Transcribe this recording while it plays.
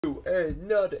to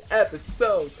another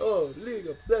episode of League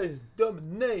of Legends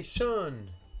Domination.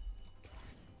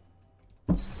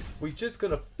 We're just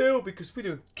gonna fail because we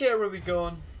don't care where we're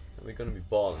going, and we're gonna be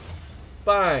balling.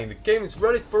 Bang! The game is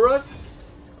ready for us.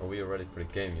 Or we are ready for the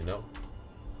game, you know.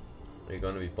 We're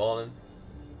gonna be balling.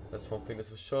 That's one thing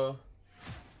that's for sure.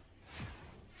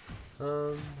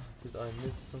 Did I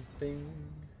miss something?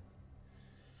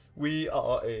 We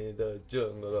are in the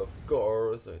jungle, of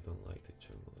course. I don't like the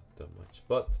jungle that much,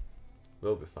 but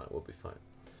we'll be fine. We'll be fine.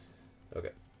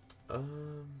 Okay. I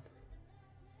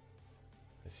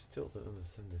still don't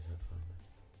understand this headphone.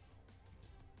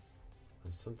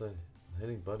 I'm sometimes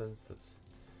hitting buttons. That's,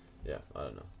 yeah, I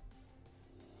don't know.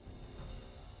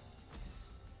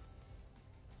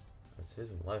 That's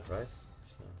his life, right?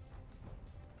 So.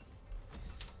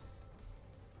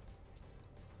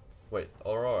 Wait,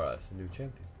 Aurora is a new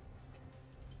champion.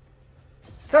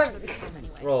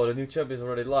 Bro, the new champion is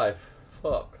already live.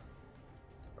 Fuck.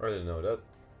 I didn't know that.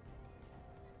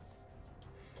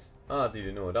 I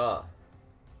didn't know that.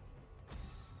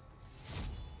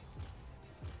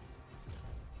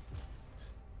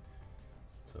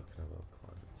 Talking about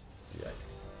climate.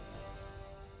 Yikes.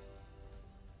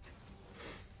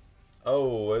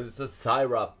 Oh, it's a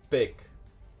Tyra pick.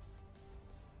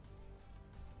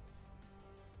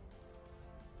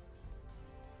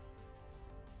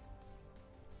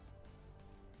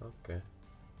 Okay.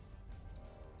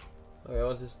 Okay, I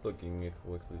was just looking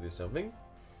quickly to something.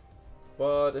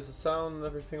 But is the sound and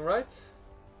everything right?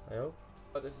 I hope.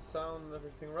 But is the sound and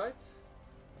everything right?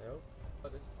 I hope.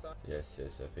 But is the sound? Yes,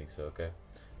 yes, I think so. Okay,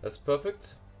 that's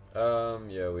perfect.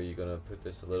 Yeah, we're gonna put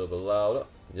this a little bit louder.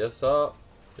 Yes, sir.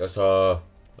 Yes, sir.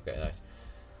 Okay, nice.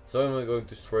 So I'm going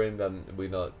to stream, then we're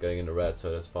not getting in the red,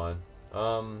 so that's fine.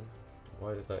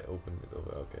 Why did I open it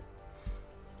over? Okay.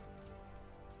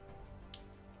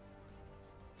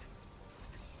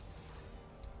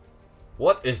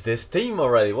 What is this team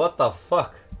already? What the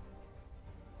fuck?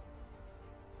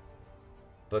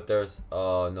 But there's,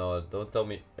 oh no, don't tell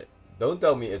me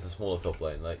it's a smaller top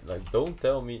lane. Like don't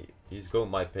tell me he's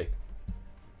going my pick.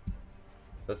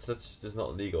 That's just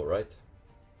not legal, right?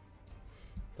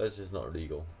 That's just not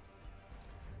legal.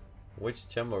 Which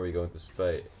gem are we going to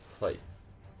play? We're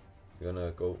gonna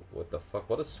go, what the fuck?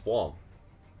 What is Swarm?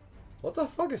 What the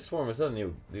fuck is Swarm? Is that a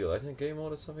new Legend game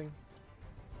mode or something?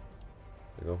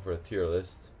 We're going for a tier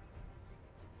list.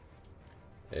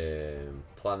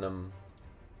 Platinum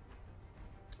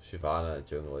Shyvana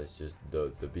jungle is just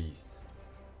the beast.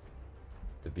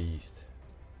 The beast.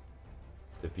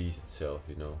 The beast itself,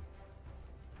 you know.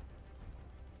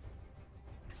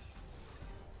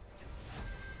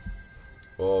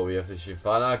 Oh, we have the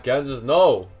Shyvana Kansas.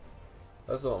 No!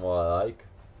 That's not what I like.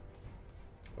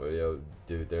 Oh, yo,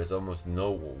 dude, there's almost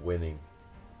no winning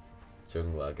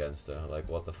jungle against her. Like,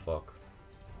 what the fuck?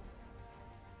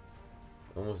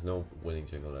 Almost no winning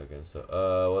jungle against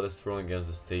her. What is strong against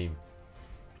this team?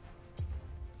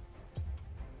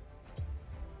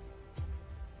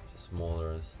 It's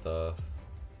smaller and stuff.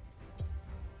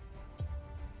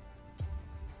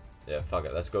 Yeah, fuck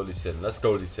it. Let's go Lee Sin. Let's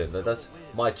go Lee Sin. That's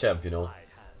my champ, you know.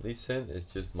 Lee Sin is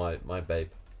just my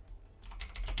babe.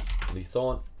 Lee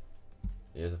Sin.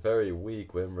 He has a very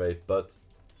weak win rate, but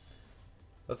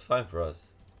that's fine for us.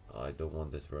 I don't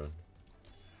want this run.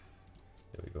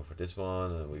 Yeah, we go for this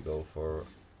one, and we go for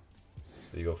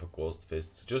God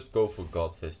Fist. Just go for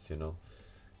God Fist, you know.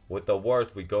 With the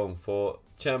ward, we're going for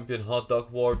champion hot dog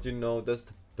ward. You know, that's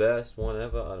the best one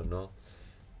ever. I don't know,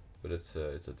 but it's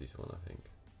a decent one, I think.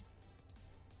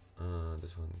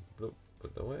 This one, blue,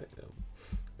 put away. Yeah.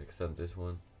 Extend this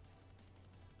one.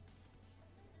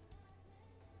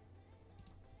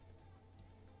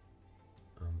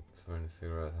 I'm trying to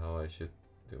figure out how I should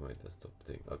do my desktop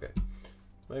thing. Okay.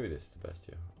 Maybe this is the best,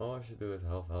 yeah. Oh, I should do it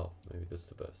half. Maybe that's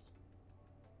the best.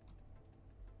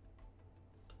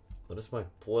 What is my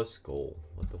plus goal?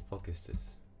 What the fuck is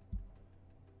this?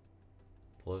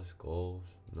 Plus goals?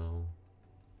 No.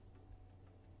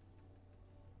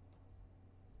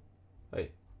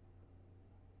 Hey.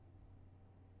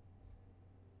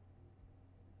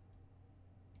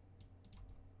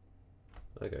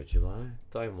 Okay, July.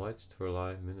 Time watched for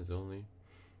live minutes only.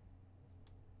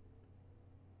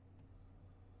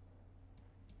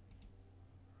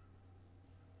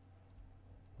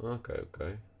 Okay,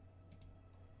 okay.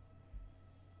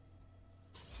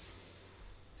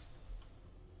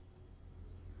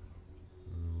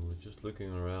 We're just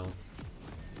looking around.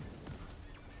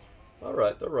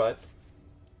 Alright, alright.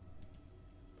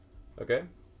 Okay.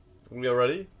 We are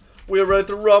ready. We are ready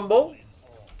to rumble.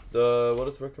 What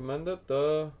is recommended?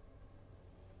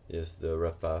 Yes, the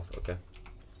red path. Okay.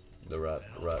 The red.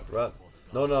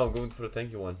 No, no, I'm going for the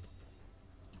tanky one.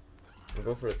 I'm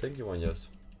going for the tanky one, yes.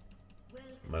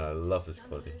 Man, I love this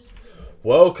quality.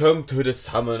 Welcome to the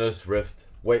Summoner's Rift.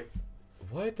 Wait,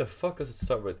 why the fuck does it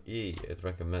start with E? It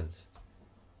recommends.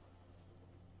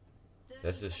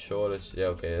 That's the shortest. Yeah,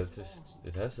 okay,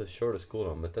 it has the shortest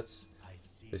cooldown, but that's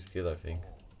his skill, I think.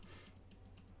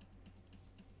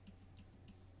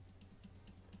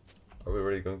 Are we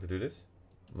really going to do this?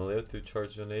 Malia to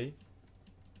charge on A.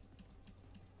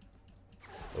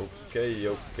 Okay,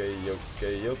 okay,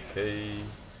 okay, okay.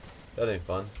 That ain't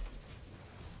fun.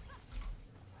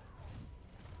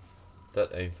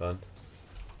 That ain't fun.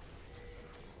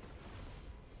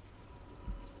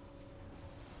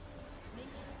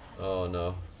 Oh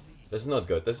no. This is not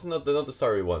good. This is not the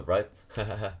star we want, right?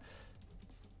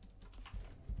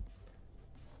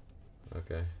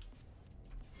 Okay.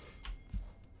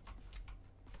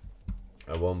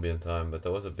 I won't be in time, but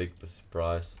that was a big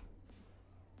surprise.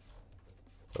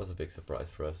 That was a big surprise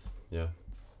for us. Yeah.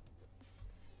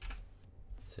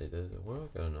 Let's see the world.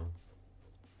 I don't know.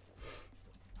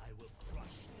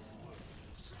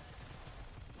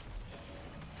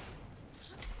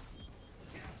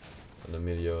 And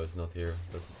Emilio is not here.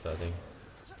 That's a sad thing.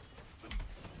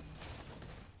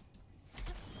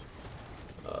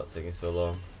 Oh, it's taking so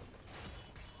long.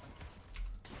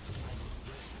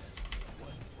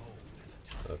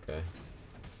 Okay.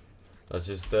 Let's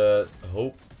just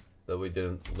hope that we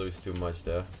didn't lose too much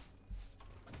there.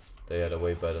 They had a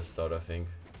way better start, I think.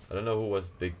 I don't know who was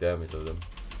big damage of them.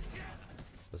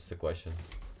 That's the question.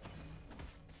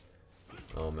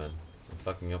 Oh man, I'm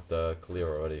fucking up the clear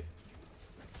already.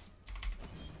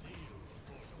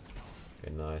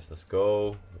 Okay, nice. Let's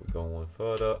go. We're going one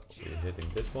further. We're hitting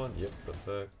this one. Yep,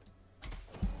 perfect.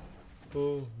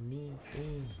 Pull me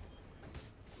in.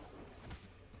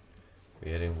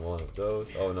 We're hitting one of those.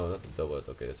 Oh no, not the double.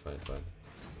 Okay, that's fine. It's fine.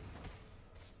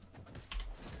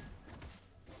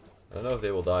 I don't know if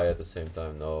they will die at the same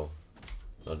time. No,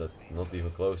 not even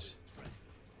close.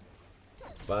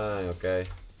 Bang. Okay.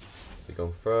 We're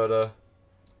going further.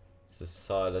 The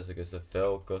Silas against the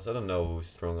Vel'Koz. I don't know who's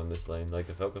strong on this lane. Like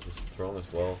the Vel'Koz is strong as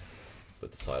well,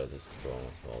 but the Silas is strong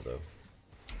as well though.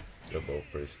 They're both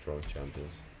pretty strong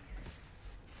champions.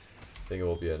 I think it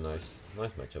will be a nice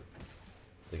matchup.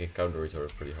 They can counter each other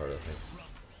pretty hard, I think.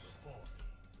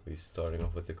 We're starting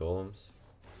off with the golems.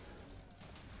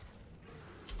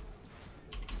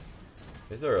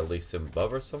 Is there at least some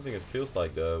buff or something? It feels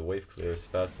like the wave clear is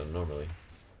faster than normally,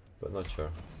 but not sure.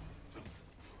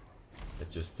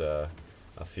 It's just a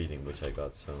feeding which I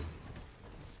got, so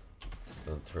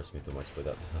don't trust me too much with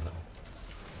that.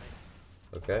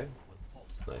 Okay,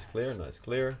 nice clear, nice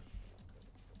clear.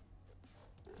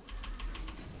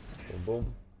 Boom,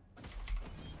 boom.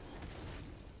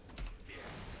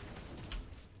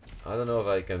 I don't know if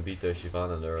I can beat the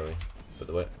Shyvana early, but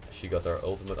the way she got her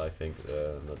ultimate, I think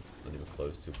not even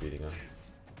close to beating her.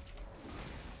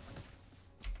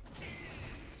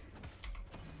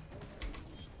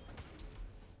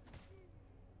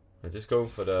 I'm just going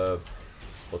for the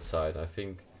bot side. I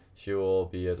think she will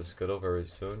be at the scuttle very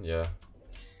soon. Yeah.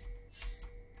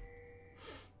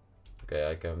 Okay,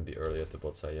 I can be early at the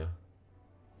bot side. Yeah.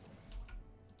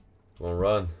 Come on,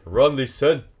 run, run, Lee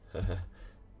Sin.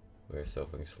 We're so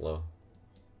fucking slow.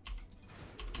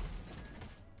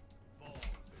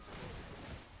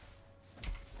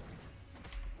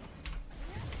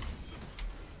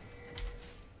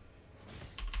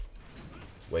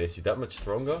 Wait, is he that much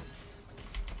stronger?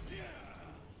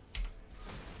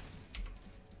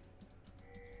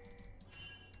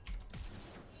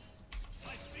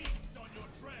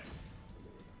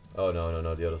 Oh no, no,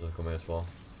 no, the others are coming as well.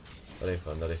 That ain't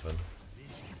fun, that ain't fun.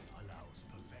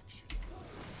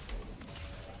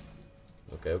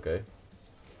 Okay, okay.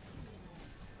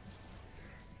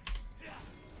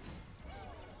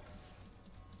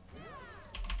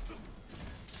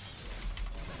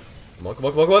 Come on, come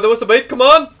on, come on, come on, that was the bait, come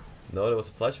on! No, that was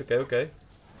a flash, okay, okay.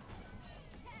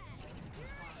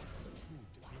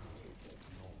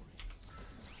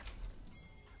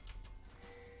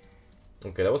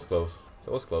 Okay, that was close.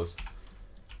 That was close.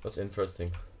 That was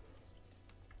interesting.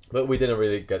 But we didn't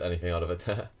really get anything out of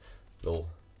it. Lol.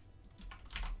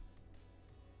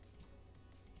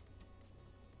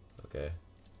 Okay.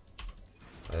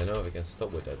 I don't know if we can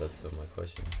stop with that, that's my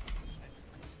question.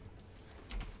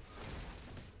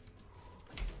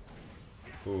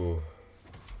 Ooh.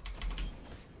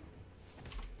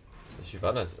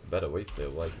 Shyvana has a better weight clear.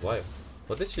 Like, why?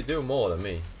 What did she do more than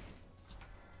me?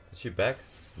 Did she back?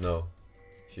 No.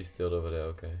 She's still over there,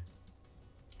 okay.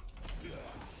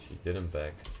 She didn't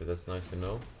back, so that's nice to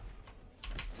know.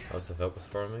 How's the Vel'Koz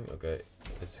farming? Okay.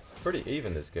 It's pretty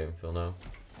even this game till now.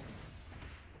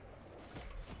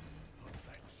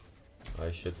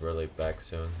 I should really back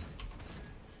soon.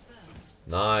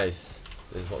 Nice.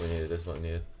 This is what we needed. This is what we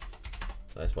needed.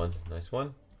 Nice one. Nice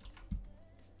one.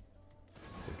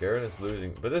 The Garen is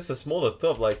losing, but this is a smaller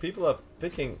top. Like, people are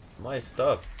picking my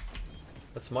stuff.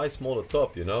 That's my smaller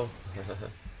top, you know.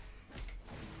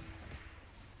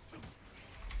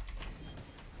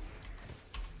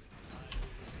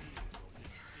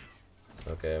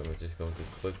 Okay, I'm just going to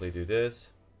quickly do this.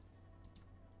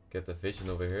 Get the vision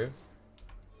over here.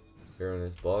 Garen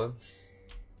is bottom.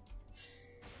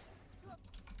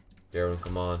 Garen,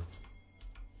 come on.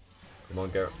 Come on,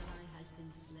 Garen.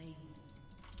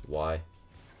 Why?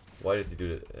 Why did you do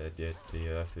that? Do you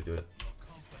have to do it?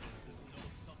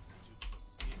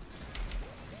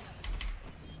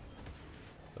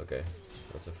 Okay,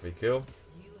 that's a free kill.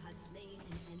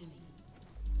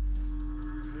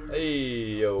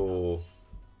 Hey yo,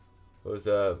 who's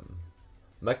that?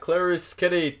 McClary's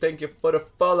Kitty, thank you for the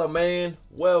follow, man.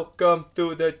 Welcome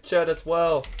to the chat as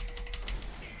well.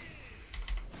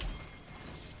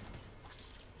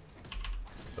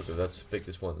 Okay, let's pick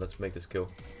this one. Let's make this kill.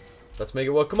 Let's make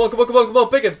it work. Come on, come on, come on, come on.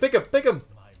 Pick him, pick him, pick him.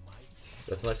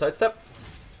 That's a nice sidestep.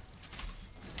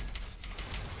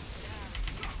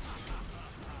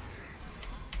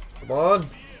 Come on.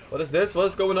 What is this? What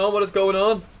is going on? What is going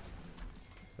on?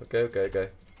 Okay, okay, okay.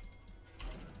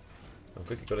 I'm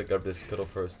quickly gonna grab this scuttle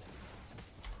first.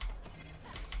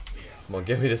 Come on,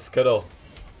 give me the scuttle.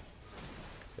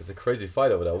 It's a crazy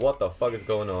fight over there. What the fuck is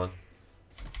going on?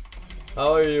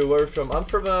 How are you? Where are you from? I'm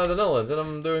from the Netherlands and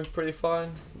I'm doing pretty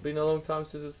fine. Been a long time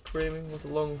since it's streaming. It was a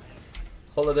long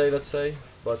holiday, let's say.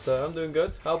 But I'm doing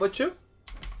good. How about you?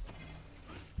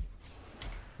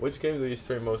 Which game do you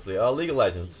stream mostly? League of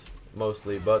Legends,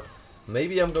 mostly. But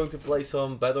maybe I'm going to play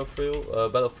some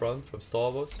Battlefront from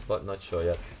Star Wars, but not sure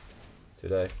yet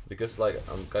today. Because like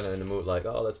I'm kind of in the mood like,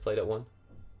 oh, let's play that one.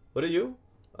 What do you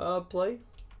play?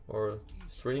 Or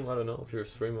stream? I don't know if you're a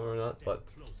streamer or not, but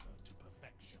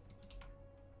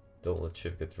don't let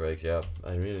shift get Drake. Yeah,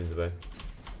 I really need to play.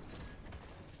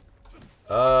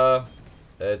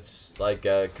 It's like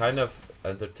kind of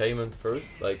entertainment first,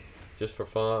 like just for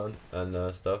fun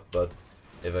and stuff. But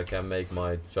if I can make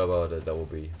my job out of it, that will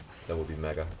be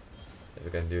mega. If I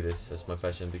can do this as my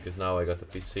passion, because now I got the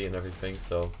PC and everything,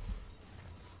 so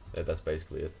yeah, that's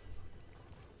basically it.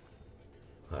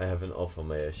 I have an offer,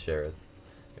 may I share it?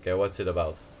 Okay, what's it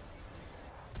about?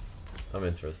 I'm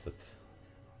interested.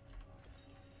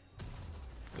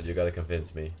 But you gotta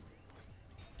convince me.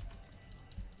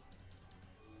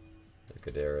 Look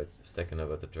at there, it's stacking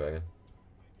up at the dragon.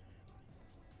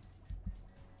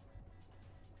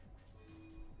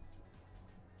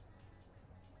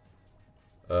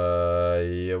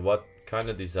 Yeah, what kind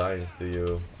of designs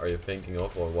are you thinking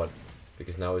of, or what?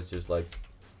 Because now it's just like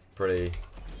pretty.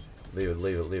 Leave it,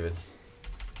 leave it, leave it.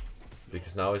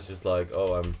 Because now it's just like,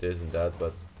 oh, I'm this and that,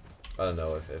 but I don't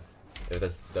know if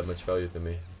that's that much value to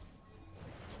me.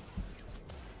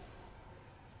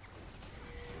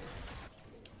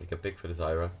 We can pick for this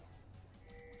Ira.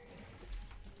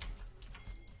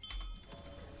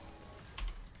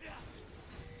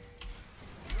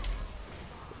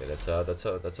 Okay,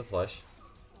 that's a flash.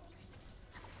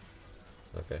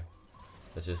 Okay,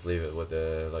 let's just leave it with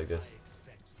like this.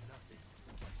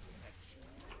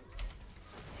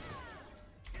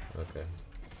 Okay,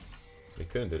 we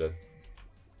couldn't do that.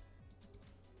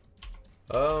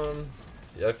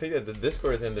 Yeah, I think that the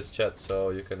Discord is in this chat, so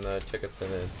you can check it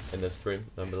in the stream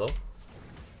down below.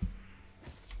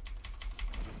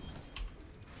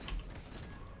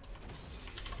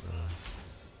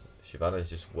 Shyvana is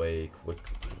just way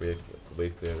clear.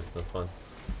 It's not fun.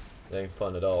 It ain't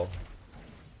fun at all.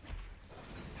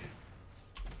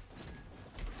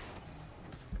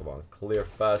 Come on, clear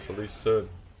fast, at least soon.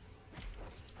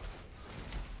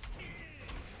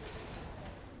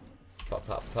 Pop,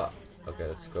 pop, pop. Okay,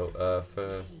 let's go.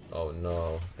 First. Oh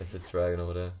no, it's a dragon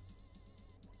over there.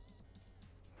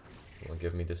 Will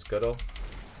give me the scuttle.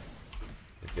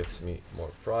 It gives me more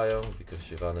prio because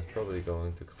Shyvana is probably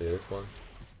going to clear this one.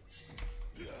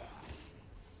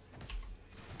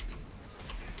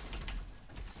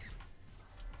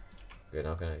 Okay,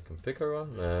 now can I pick her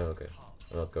on? Nah, okay.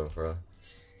 I'm not going for her.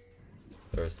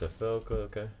 There's the Falco,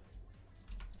 okay.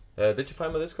 Did you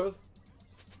find my Discord?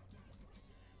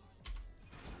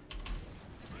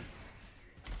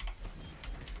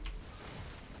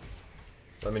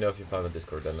 Let me know if you found my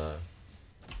Discord, then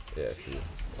yeah, if you...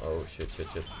 Oh shit, shit,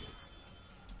 shit.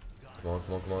 Come on,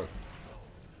 come on, come on.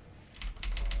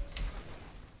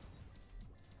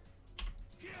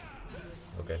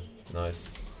 Okay, nice.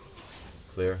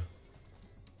 Clear.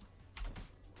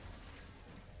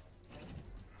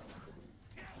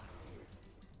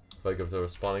 Wake up to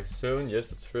respawning soon. Yes,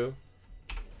 that's true.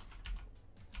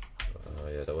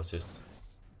 Yeah, that was just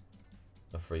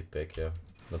a free pick, yeah.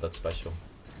 Not that special.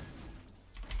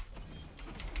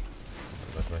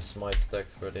 I got my smite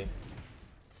stacks ready.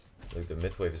 Look, the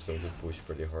mid wave is going to push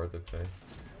pretty hard, okay.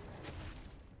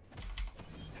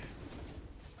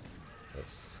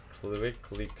 Let's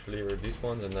quickly clear these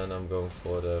ones and then I'm going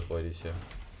for the voidies, yeah.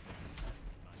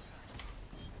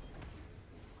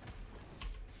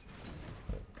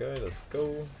 Okay, let's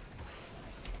go.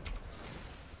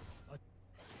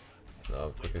 No,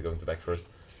 I'm quickly going to back first.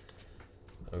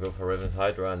 I'll go for Raven's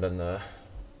Hydra and then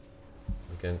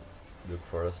we can look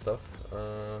for other stuff.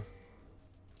 Go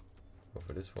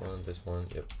for this one,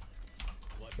 yep.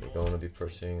 We're going to be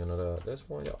pushing another, this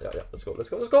one, yeah, let's go.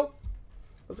 Let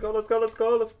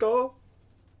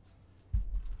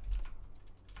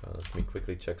me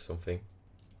quickly check something.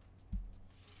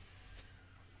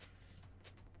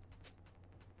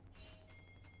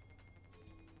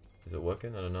 Is it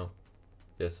working? I don't know.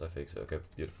 Yes, I think so. Okay,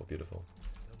 beautiful, beautiful.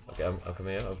 Okay, I'm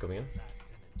coming in,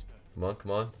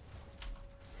 Come on.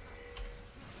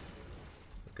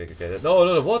 Okay.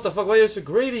 No, what the fuck? Why are you so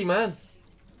greedy, man?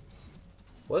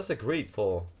 What's the greed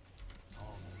for?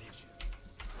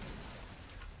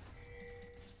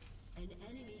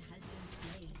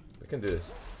 We can do this.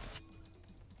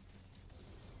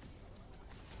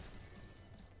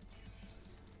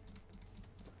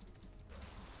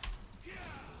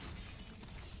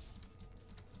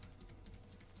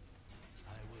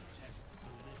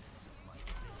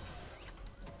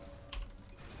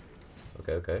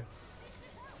 Okay.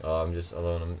 Oh, I'm just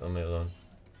alone. I'm alone.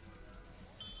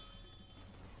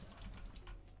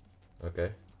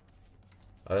 Okay.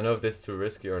 I don't know if this is too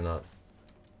risky or not,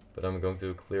 but I'm going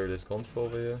to clear this control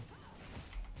over here.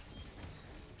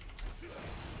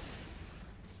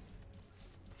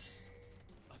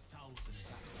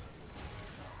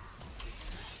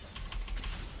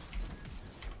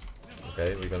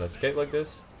 Okay, we're gonna escape like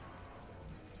this.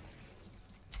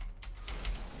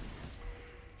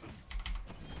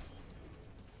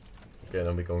 Okay,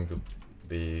 then we're going to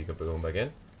be going back in.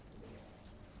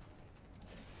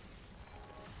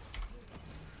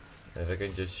 If I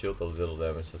can just shield a little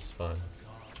damage, that's fine.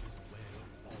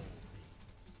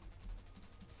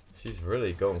 She's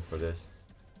really going for this.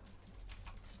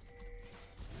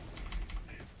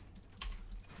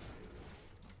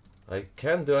 I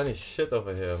can't do any shit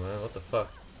over here, man. What the fuck?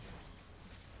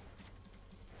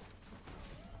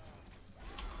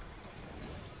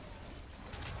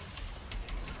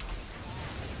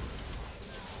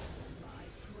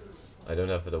 I don't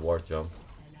have the ward jump.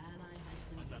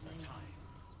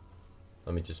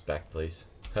 Let me just back, please.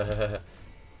 Okay,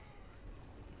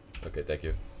 thank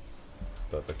you.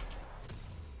 Perfect.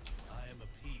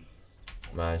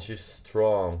 Man, she's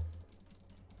strong.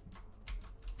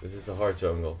 This is a hard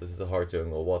jungle.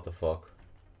 What the fuck?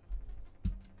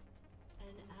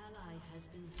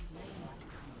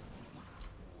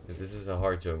 This is a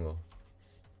hard jungle.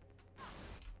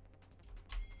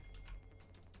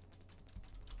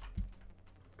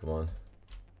 Come on.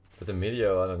 But the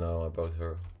Meteor, I don't know about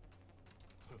her.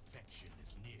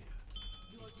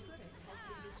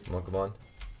 Come on.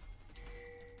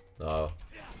 No.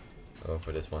 I'm going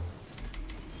for this one.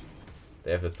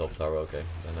 They have the top tower, okay.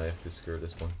 Then I have to screw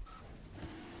this one.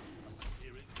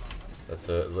 That's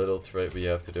a little trade we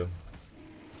have to do.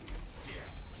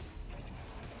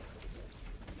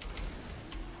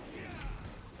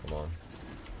 Come on.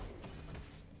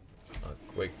 A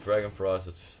quick dragon for us,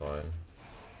 it's fine.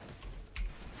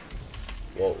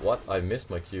 Whoa, what? I missed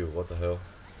my Q, what the hell?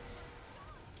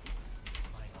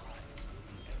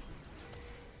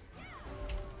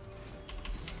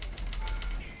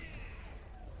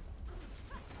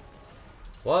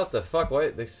 What the fuck? Why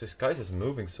this guy is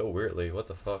moving so weirdly? What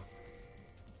the fuck?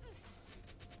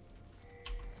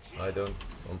 I don't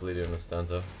completely understand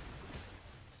though.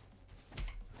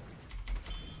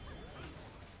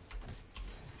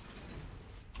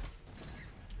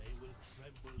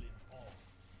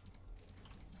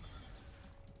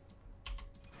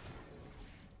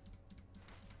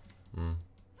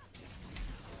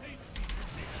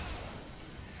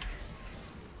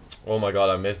 Oh my god,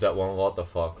 I missed that one. What the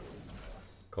fuck?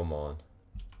 Come on.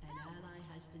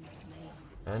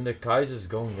 And the Kaiser's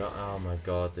going down. Oh my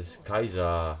god, this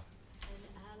Kaiser.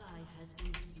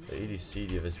 The EDC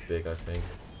div is big, I think.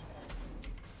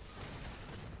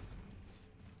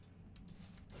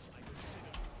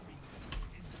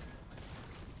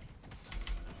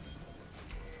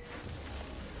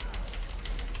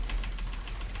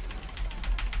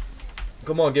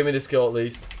 Come on, give me this kill at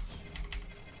least.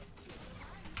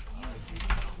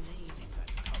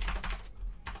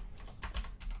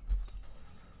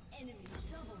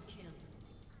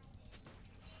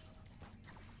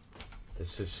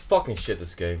 This is fucking shit,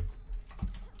 this game.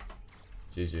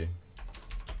 GG.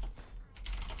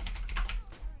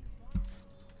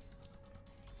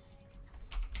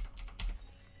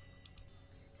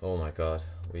 Oh my god,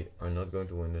 we are not going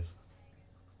to win this.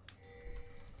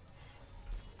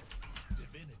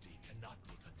 Divinity cannot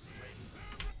be constrained.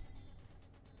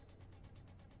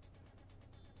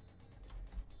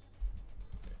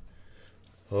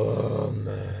 Oh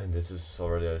man, this is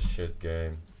already a shit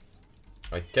game.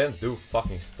 I can't do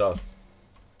fucking stuff.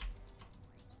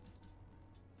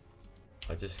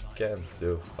 I just can't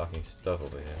do fucking stuff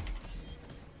over here.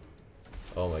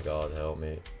 Oh my god, help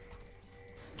me.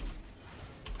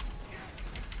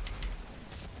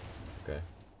 Okay.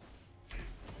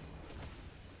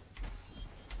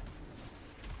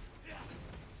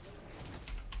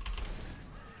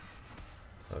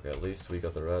 Okay, at least we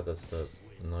got the red, that's the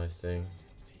nice thing.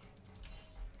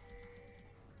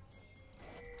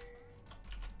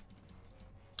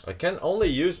 I can only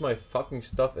use my fucking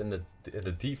stuff in the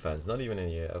defense, not even in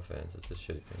the offense. It's a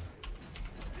shitty thing.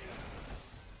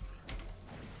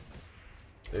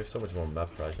 They have so much more map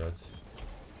projects.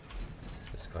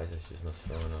 This guy's just not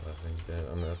strong enough, I think.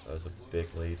 Damn, MF has a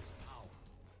big lead.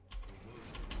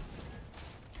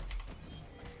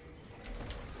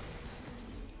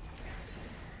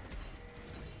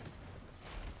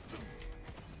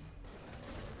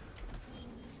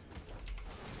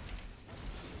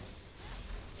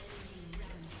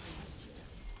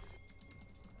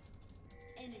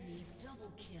 Enemy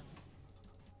double kill.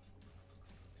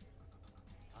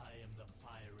 I am the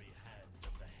fiery hand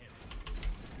of the heavens.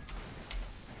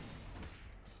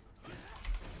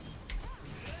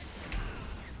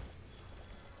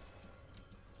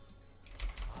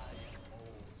 I am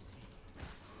all sea.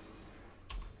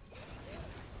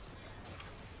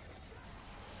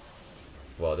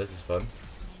 Wow, this is fun. An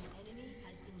enemy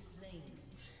has been slain.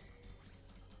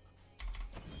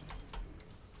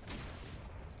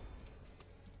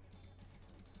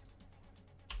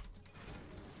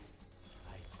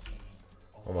 I see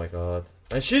all. Oh my god.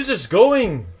 And she's just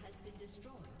going! Has been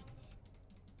destroyed.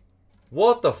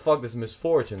 What the fuck is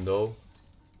misfortune though?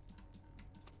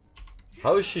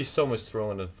 How is she so much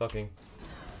stronger than fucking...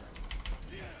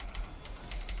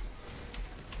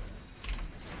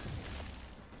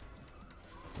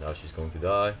 Now she's going to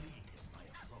die.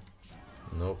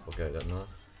 Nope, okay, that not.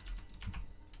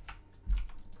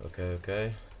 Okay,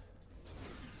 okay.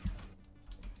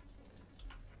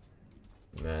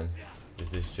 Man,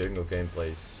 this jungle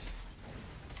gameplay is...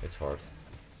 It's hard.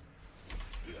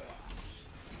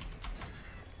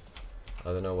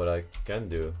 I don't know what I can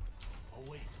do.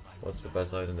 What's the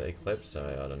best item? The Eclipse?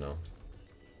 I don't know.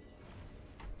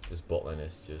 This bot lane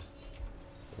is just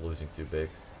losing too big.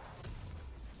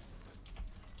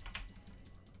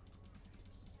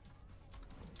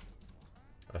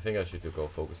 I think I should go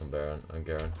focus on Baron and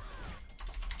Garen.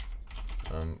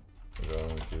 I'm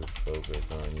going to focus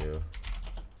on you.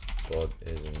 Bot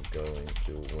isn't going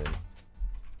to win.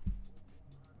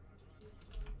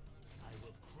 I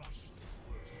will crush this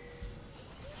world.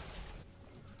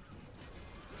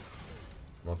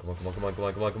 Come on, come on, come on, come on, come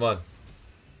on, come on, come on.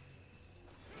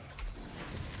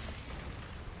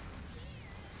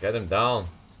 Get him down.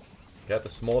 Get the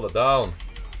smaller down.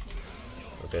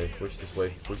 Okay, push this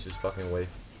wave, push this fucking wave.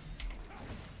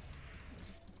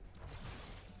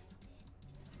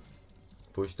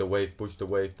 Push the wave, push the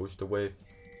wave, push the wave.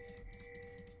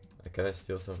 Can I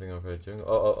steal something over the jungle?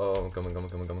 Oh, oh, oh, I'm coming, coming,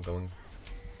 coming, coming, coming.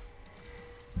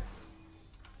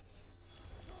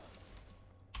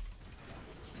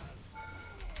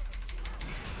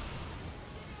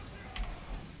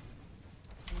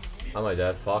 Am I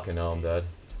dead? Fucking hell, I'm dead.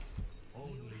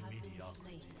 Only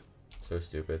mediocrity. So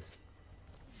stupid.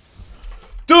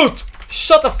 Dude!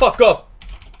 Shut the fuck up!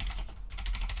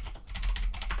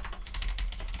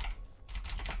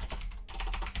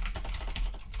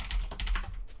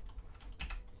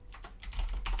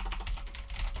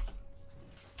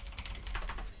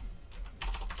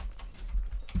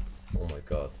 Oh my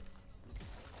god.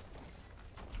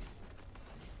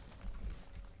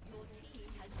 Your team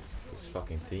has destroyed. This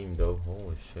fucking team though,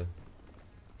 holy shit.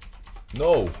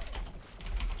 No!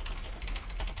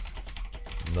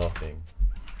 Nothing.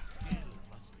 Skill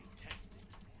must be tested.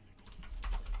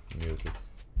 Muted.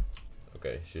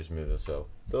 Okay, she's muted herself.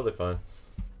 Totally fine.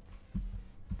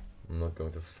 I'm not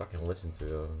going to fucking listen to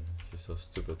her. She's so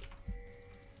stupid.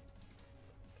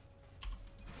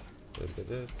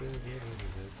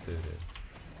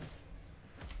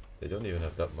 They don't even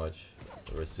have that much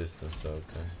resistance, so okay.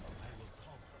 I will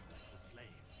conquer like the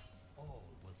flame. All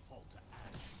will fall to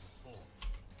ash before.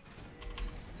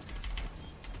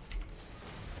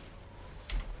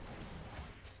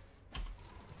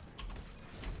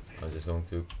 going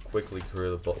to quickly clear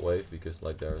the bot wave because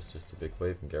like there is just a big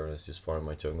wave and Garen is just farming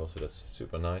my jungle, so that's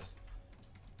super nice.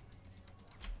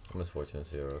 Misfortune is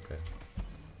here, okay.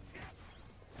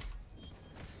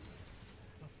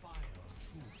 The fire of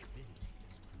true divinity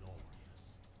is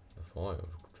glorious. The fire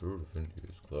of true divinity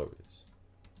is glorious.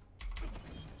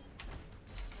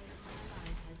 Ally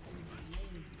has been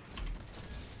slain.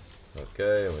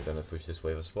 Okay, and we're gonna push this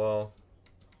wave as well.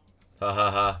 Ha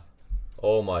ha ha.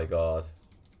 Oh my god.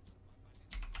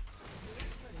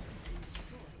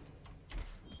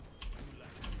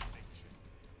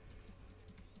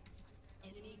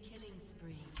 Enemy killing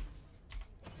spree.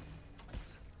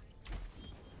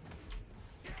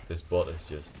 This bot is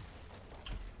just...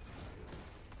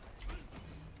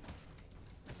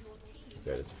 Your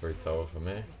team Okay, that's a free tower for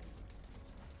me. A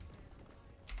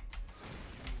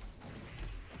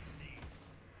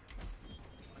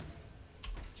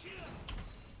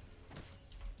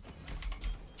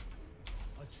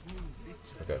true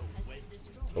victor Okay. knows when to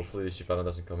strike. Hopefully the Shyvana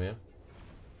doesn't come here.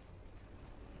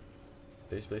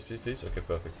 Please, please, please, please. Okay,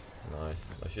 perfect. Nice.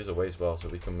 Oh, she's away as well, so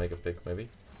we can make a pick maybe.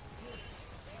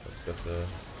 Let's get the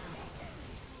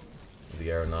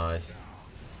air. Nice.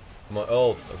 Come on,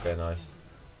 ult. Okay, nice.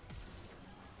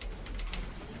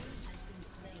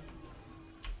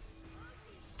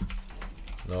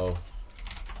 No.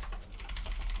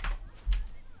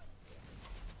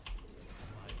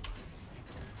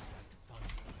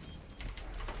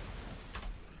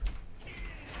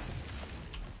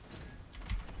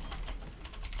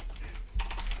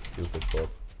 Stupid bot.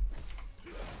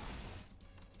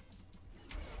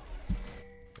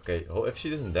 Okay, oh, if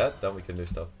she isn't dead, then we can do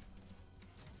stuff.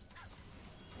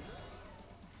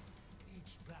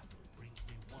 Each battle brings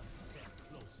me one step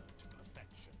closer to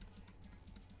perfection.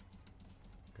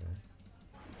 Okay.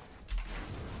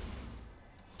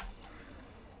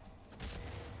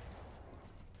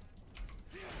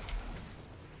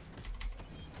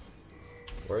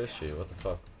 Where is she? What the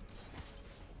fuck?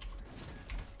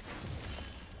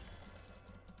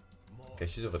 Okay,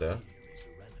 she's over there. Fear is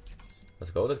irrelevant. Let's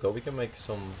go, let's go. We can make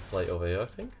some play over here, I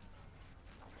think.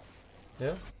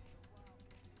 Yeah.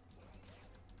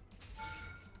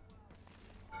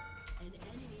 An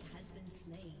enemy has been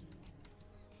slain.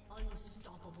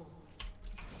 Unstoppable.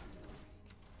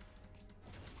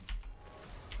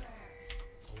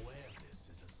 Awareness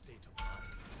is a state of mind.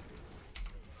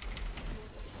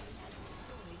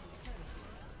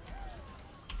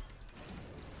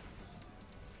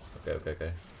 Okay, okay,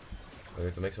 okay. We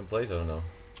need to make some plays, I don't know.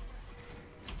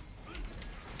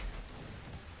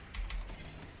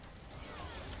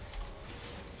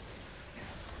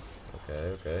 Okay,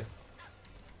 okay.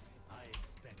 I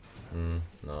expect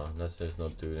No, let's just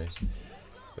not do this.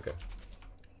 Okay.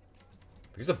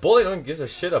 Because the bully don't give a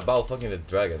shit about fucking the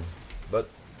dragon. But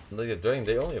like the dragon,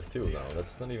 they only have 2 now.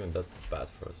 That's not even that bad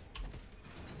for us.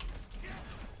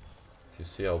 If you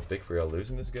see how big we are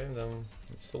losing this game, then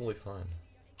it's totally fine.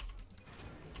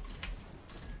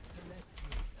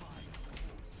 celestial fire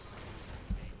forces.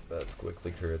 Let's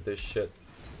quickly clear this shit.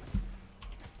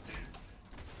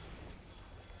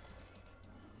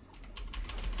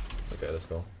 Okay, let's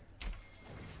go.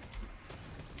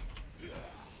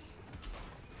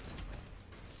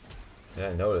 Yeah,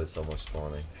 I know that it's almost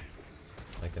spawning.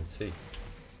 I can see.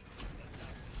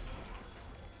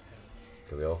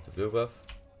 Okay, we off the blue buff.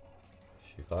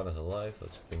 Shyvana's alive.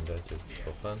 Let's ping that just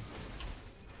for fun.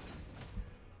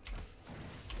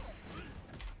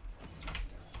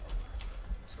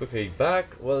 Let's quickly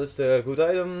back. What is the good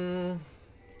item?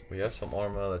 We have some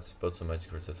armor. Let's put some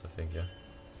magic resist, I think, yeah.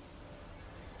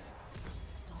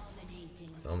 Dominating.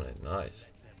 Dominate, nice.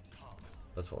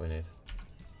 That's what we need.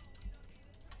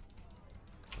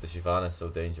 The Shyvana is so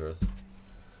dangerous.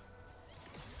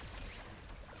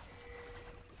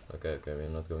 Okay, okay, we're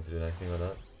not going to do anything with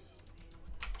that.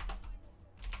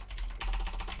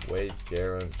 Wait,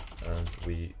 Garen, and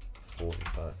we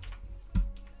 45.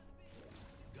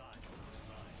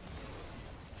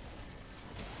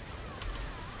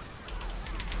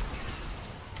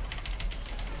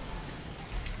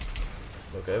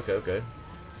 Okay, okay, okay.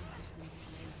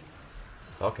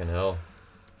 Fucking hell.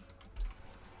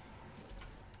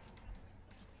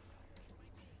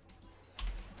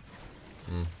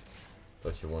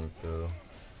 Thought you wanted to.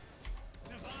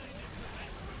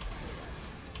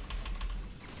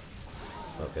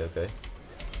 Okay, okay.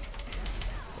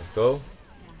 Let's go.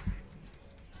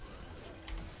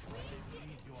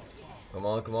 Come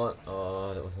on, come on.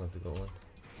 Oh, that was not the good one.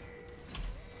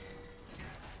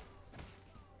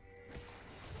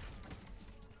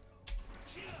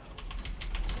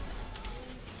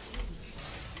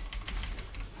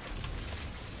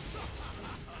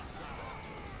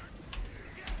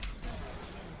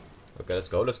 Okay, let's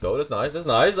go, let's go. That's nice, that's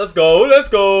nice. Let's go, let's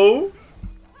go.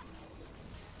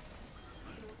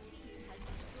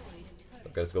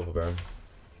 Okay, let's go for Baron.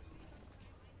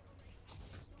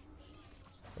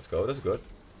 Let's go, that's good.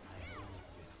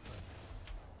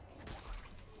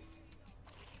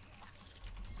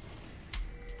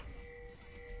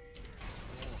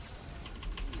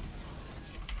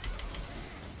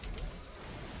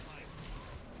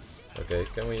 Okay,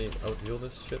 can we out-heal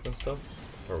this shit and stuff?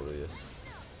 Probably is.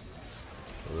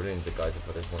 We really need the Geyser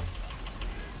for this one.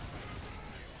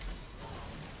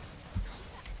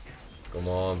 Come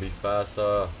on, be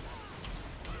faster.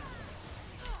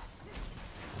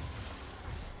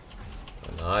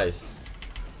 Nice.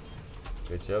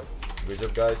 Good job. Good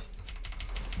job, guys.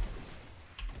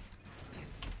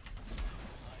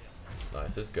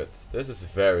 Nice, this is good. This is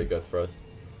very good for us.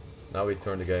 Now we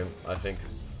turn the game. I think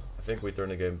we turn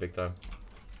the game big time.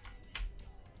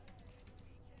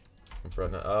 I'm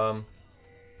right now.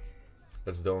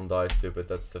 Let's don't die, stupid.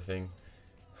 That's the thing.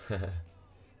 Yeah,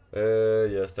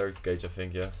 Starrick's Gauge, I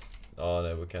think, yes. Oh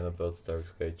no, we cannot build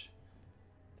Starrick's Gauge.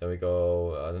 Then we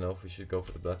go, I don't know if we should go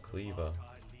for the Black Cleaver.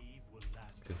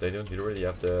 Because they don't really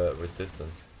have the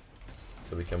resistance.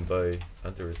 So we can buy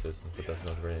anti-resistance, but that's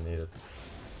not really needed.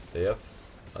 They have,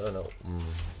 I don't know,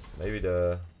 maybe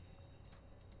the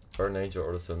Burn Angel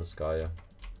or the Sun Sky. I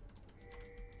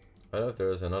don't know if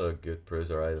there is another good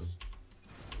bruiser item.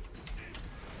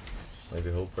 Maybe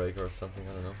Hope Breaker or something,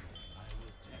 I don't know.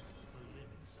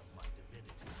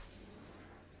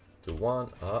 2, 1,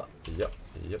 yep.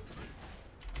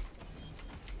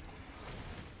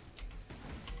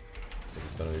 This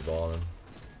is gonna be balling.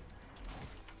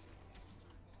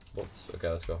 Bots, okay,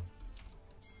 let's go.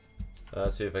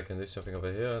 Let's see if I can do something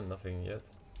over here, nothing yet.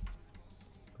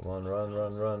 Come on, run.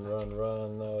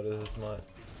 No, this is mine.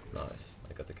 Nice,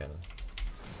 I got the cannon.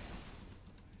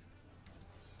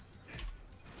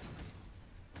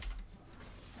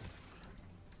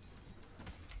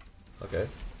 Okay.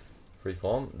 Free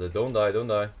form. Don't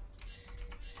die.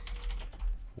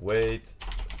 Wait.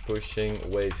 Pushing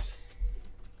waves.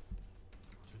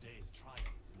 Today's triumph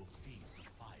will feed the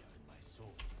fire in my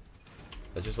soul.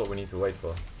 That's just what we need to wait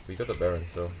for. We got the Baron,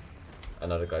 so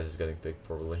another guy is getting picked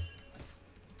probably.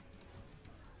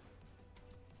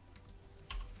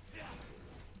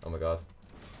 Oh my god.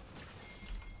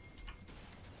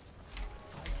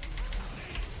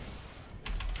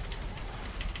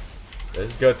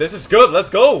 This is good, let's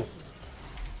go!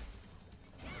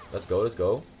 Let's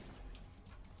go.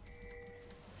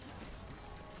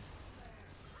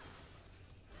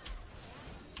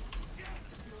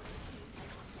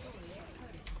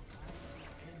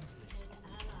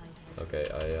 Okay,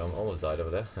 I almost died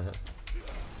over there. But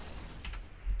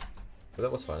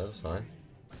that was fine, I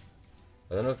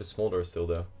don't know if the smolder is still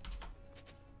there.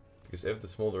 Because if the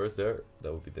smolder is there,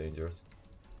 that would be dangerous.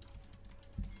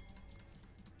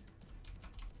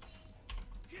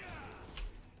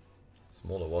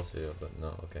 Smolder was here, but no,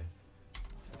 okay.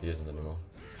 He isn't anymore.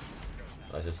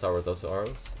 I just start with those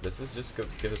arrows. This is just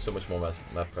give us so much more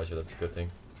map pressure, that's a good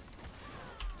thing.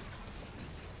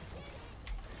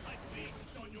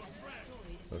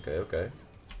 Okay.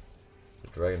 The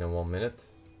dragon in 1 minute.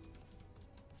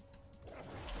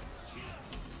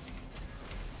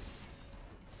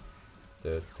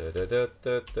 We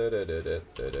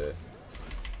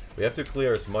have to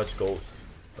clear as much gold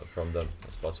from them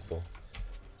as possible.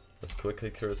 Let's quickly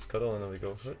clear the scuttle and then we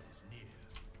go for it.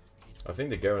 I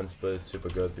think the Garen split is super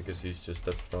good because he's just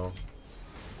that strong.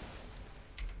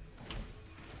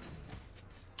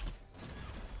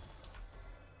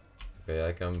 Okay,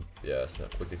 I can, yeah,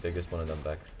 snap, quickly take this one and then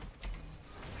back.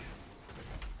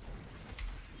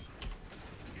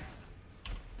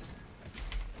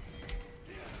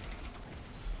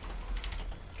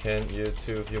 Can you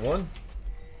 2v1?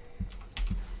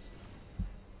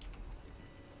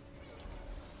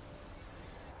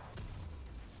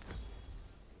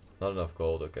 Not enough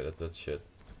gold, okay, that's shit.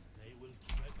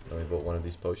 Then we bought one of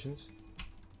these potions.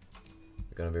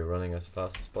 We're gonna be running as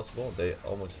fast as possible. They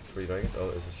almost 3 dragons. Oh,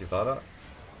 it's a Shyvana.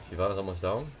 Shyvana's almost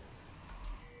down.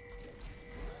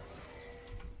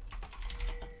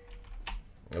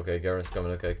 Okay, Garen's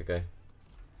coming, okay.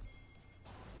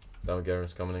 Down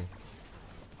Garen's coming.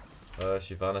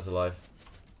 Shyvana's alive.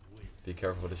 Be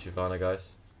careful with the Shyvana,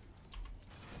 guys.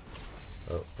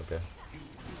 Oh, okay.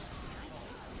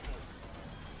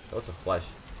 Oh, it's a flash.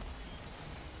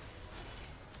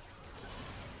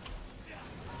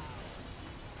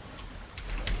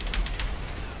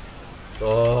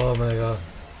 Oh my god.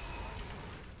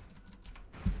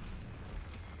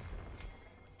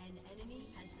 An enemy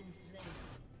has been slain.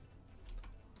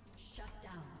 Shut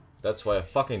down. That's why I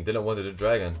fucking didn't want the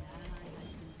dragon. Ally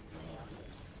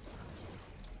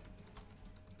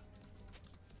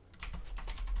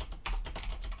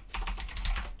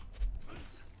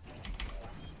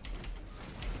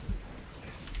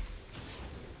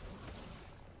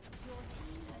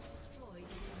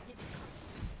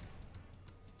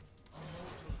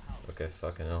Okay,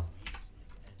 fucking hell.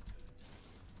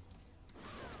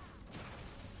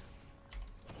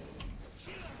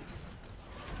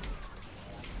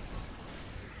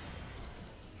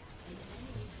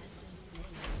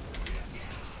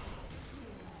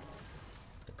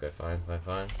 Okay,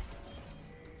 fine.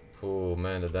 Oh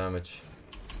man, the damage.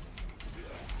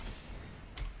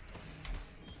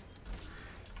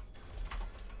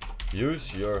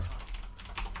 Use your...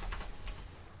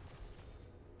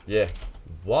 Yeah,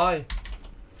 why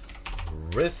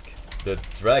risk the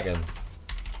dragon?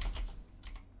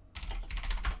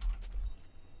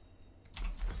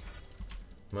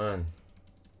 Man.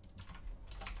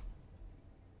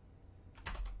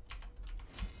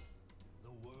 The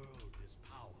world is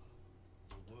power.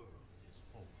 The world is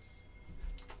force.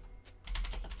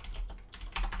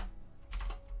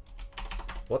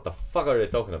 What the fuck are they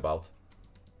talking about?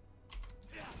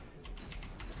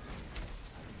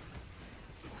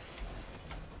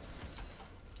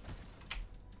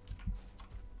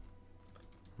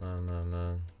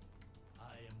 Man.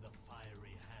 I am the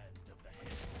fiery hand of the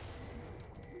heavens.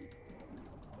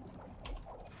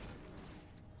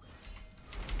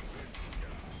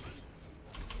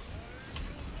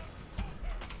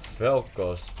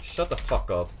 Velkos, shut the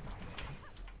fuck up.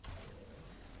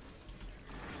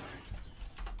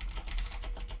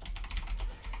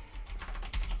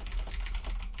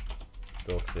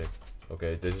 Toxic.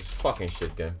 Okay, this is fucking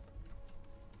shit game.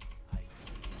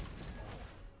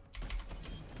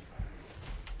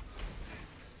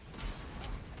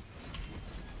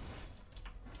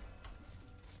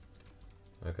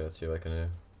 Okay, let's see what I can do.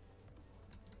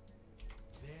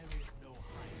 There is no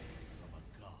hiding from a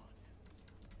god.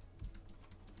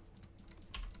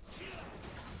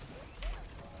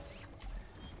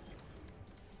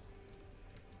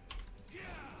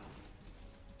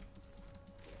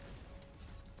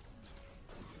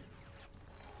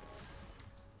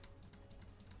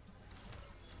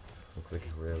 I'm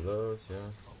clicking real those, yeah.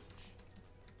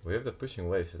 We have the pushing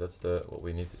wave, so that's the what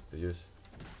we need to use.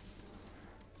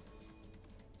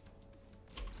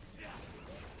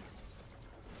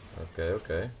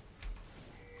 Okay.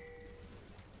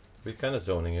 We're kind of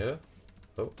zoning here.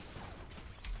 Oh.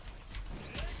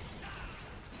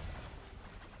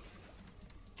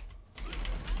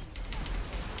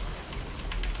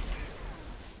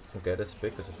 Okay, that's a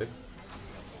pick.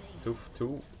 Two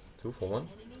for one.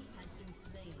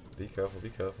 Be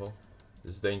careful.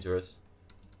 This is dangerous.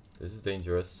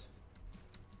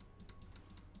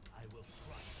 I will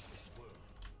crush this world.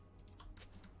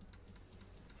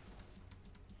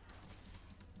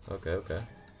 Okay.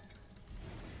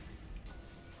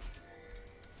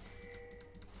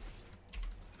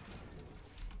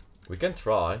 We can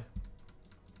try.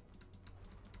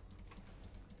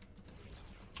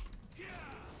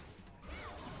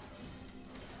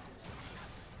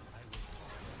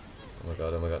 Oh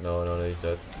my god, no, he's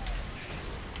dead.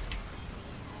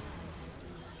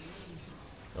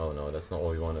 Oh no, that's not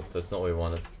what we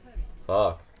wanted.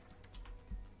 Fuck.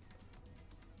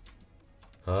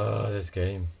 Ah, this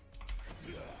game.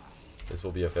 This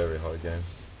will be a very hard game.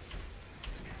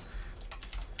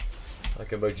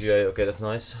 Okay, by GA, okay, that's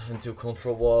nice. And 2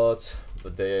 control wards,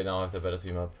 but they now have the better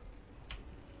team up.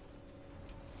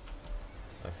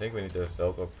 I think we need the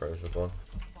Velcro pressure one.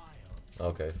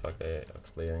 Okay, fuck, they are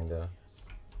clearing the...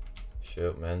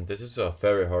 Shit, man, this is a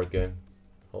very hard game.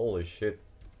 Holy shit.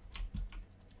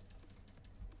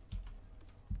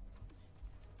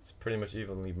 It's pretty much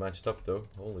evenly matched up though,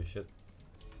 holy shit.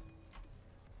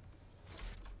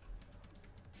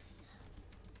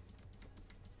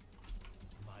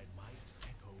 My might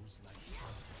echoes like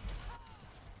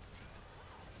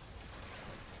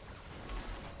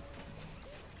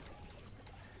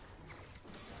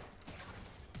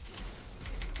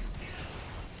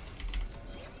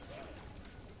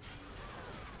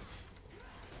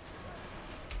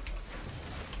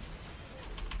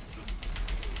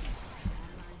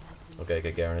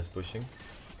Okay, Garen is pushing.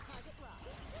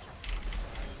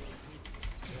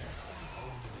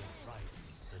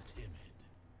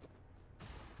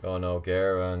 Oh no,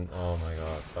 Garen. Oh my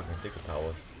god, fucking take the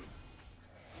towers.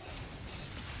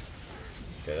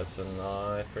 Okay, that's a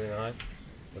nice, pretty nice.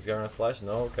 Does Garen have flash?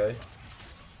 No, okay.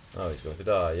 Oh, he's going to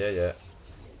die. Yeah.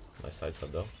 Nice side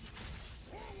sub though.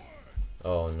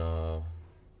 Oh no.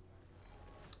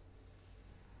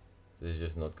 This is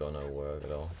just not gonna work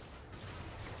at all.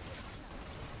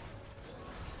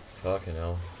 Fucking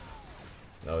hell.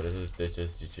 No, this is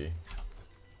just GG.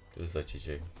 This is like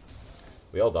GG.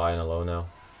 We all die in a low now.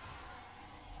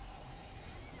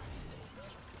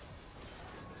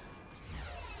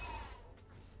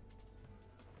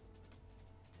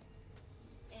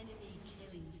 Enemy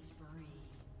killing spree.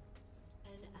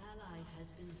 has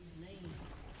been slain.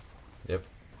 Yep.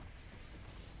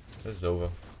 This is over.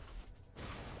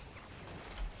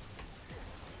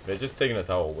 They're just taking a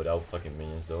tower without fucking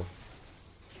minions though.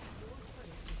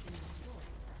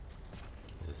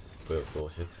 This is pure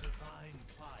bullshit.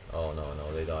 Oh no,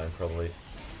 no, they dying probably.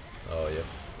 Oh yep,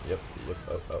 yep, yep,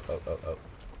 oh, oh, oh, oh, oh.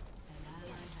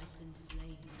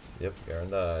 Yep, Garen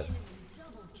died.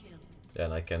 Yeah,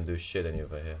 and I can't do shit any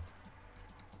over here.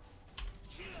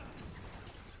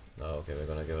 No, okay, we're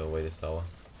gonna give away this tower.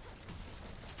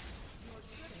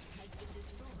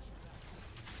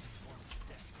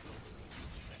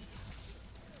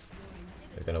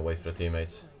 We're gonna wait for the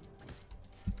teammates.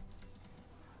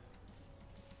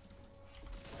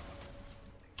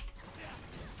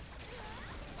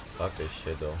 Fuck this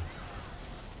shit though.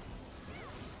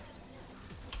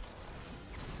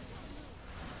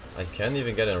 I can't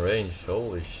even get in range,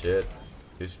 holy shit.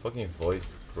 These fucking void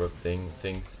corrupting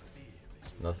things.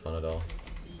 Not fun at all.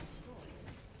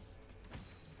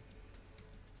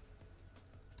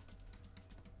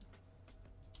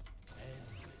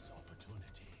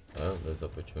 Oh, there's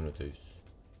opportunities.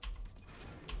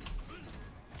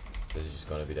 This is just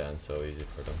gonna be the end so easy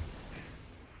for them.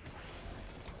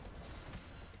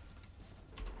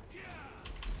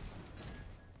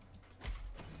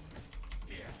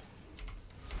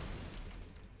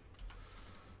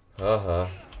 Haha.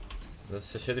 The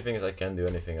shitty thing is I can't do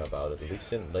anything about it. At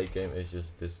least in late game is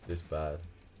just this bad.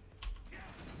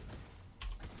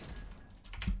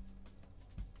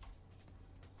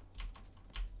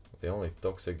 They only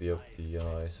toxic the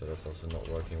DI, so that's also not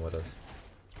working with us.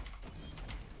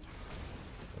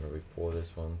 I'm gonna report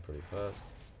this one pretty fast.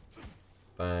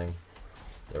 Bang.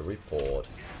 Yeah, report.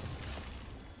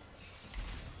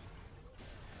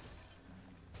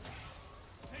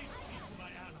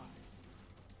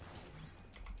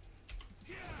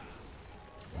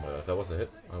 Oh my god, if that was a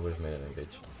hit, I would have made an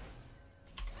engage.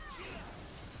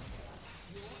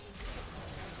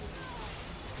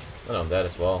 And I'm dead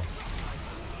as well.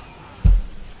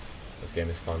 This game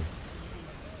is fun.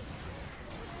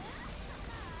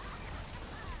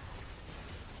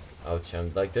 Ouch,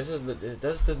 like that's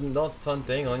the not fun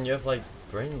thing when you have like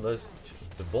brainless.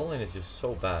 The ball lane is just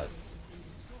so bad.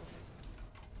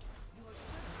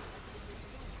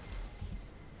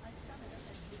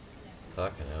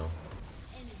 Fucking hell.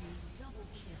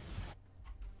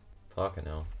 Fucking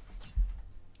hell.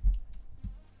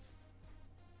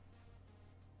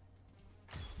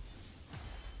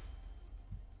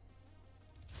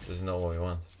 This is not what we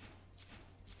want.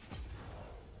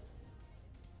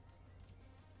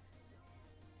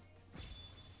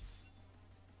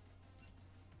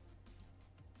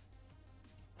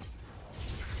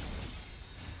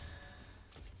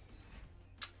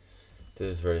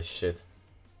 This is really shit.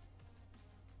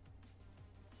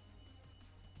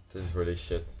 This is really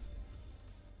shit.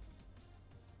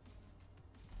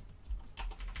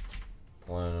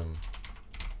 Platinum.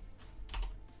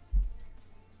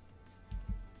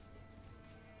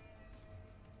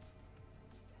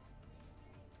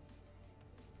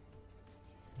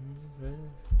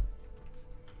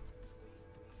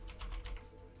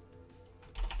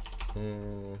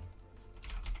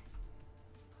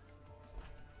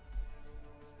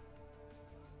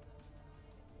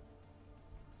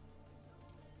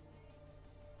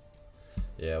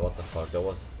 Yeah, what the fuck? That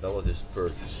was just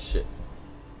pure shit.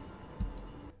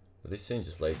 But this thing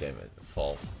just late game it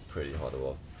falls pretty hard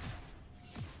off.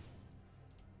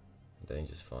 Then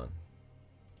just fun.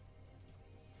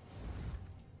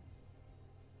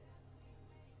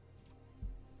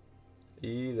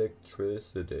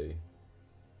 Electricity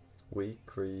we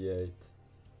create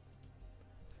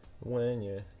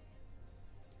when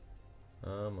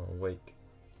I'm awake.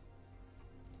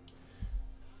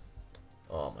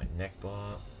 Oh, my neck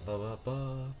bar. Ba ba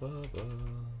ba ba ba.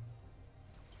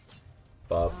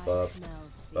 Ba ba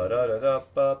ba da da da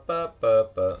ba ba ba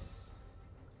ba.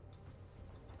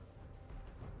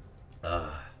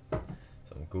 Ah,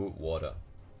 some good water.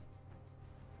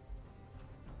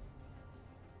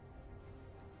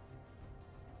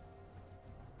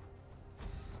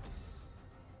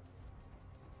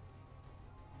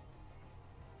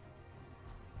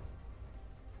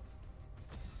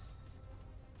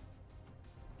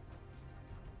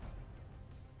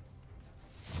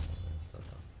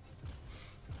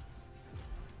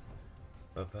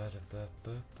 Ba ba da ba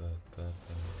ba ba ba ba.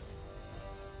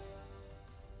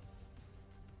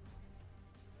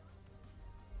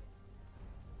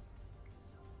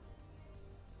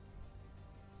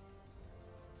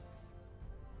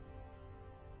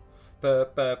 Ba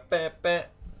ba ba ba.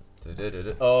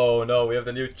 Oh no, we have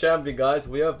the new champion, guys.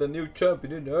 We have the new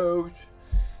champion in the house.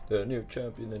 The new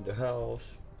champion in the house.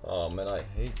 Oh man, I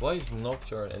hate. Why is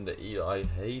Nocturne in the ELO? I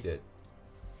hate it.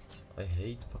 I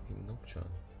hate fucking Nocturne.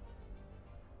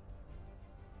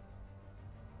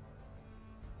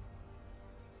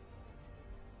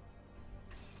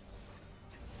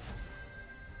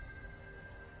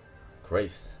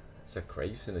 Graves. Is that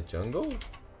Graves in the jungle?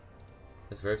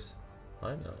 That's Graves.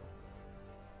 I know.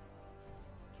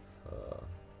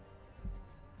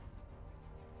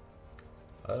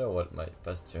 I don't know what my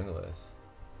best jungle is.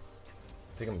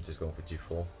 I think I'm just going for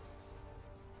G4.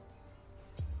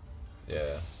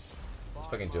 Yeah. Let's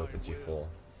fucking go for G4.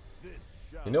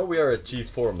 You know we are a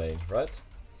G4 main, right?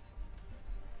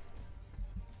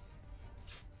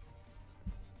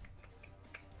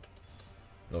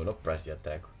 No, not press the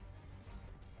attack.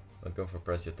 I'm not going for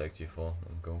press the attack G4.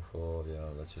 I'm going for, yeah,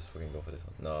 let's just fucking go for this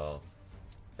one. No.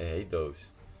 I hate those.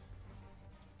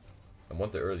 I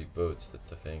want the early boats, that's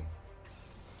the thing.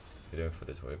 We're going for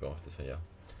this one, we're going for this one, yeah.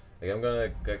 Okay, I'm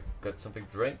gonna get something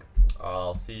to drink.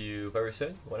 I'll see you very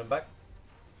soon when I'm back.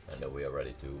 And then we are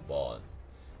ready to ball.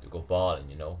 To go balling,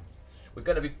 you know. We're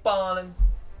gonna be balling.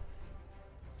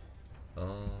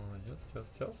 Yes,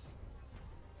 yes, yes.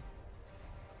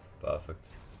 Perfect.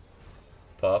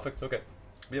 Perfect, okay.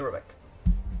 Be right back.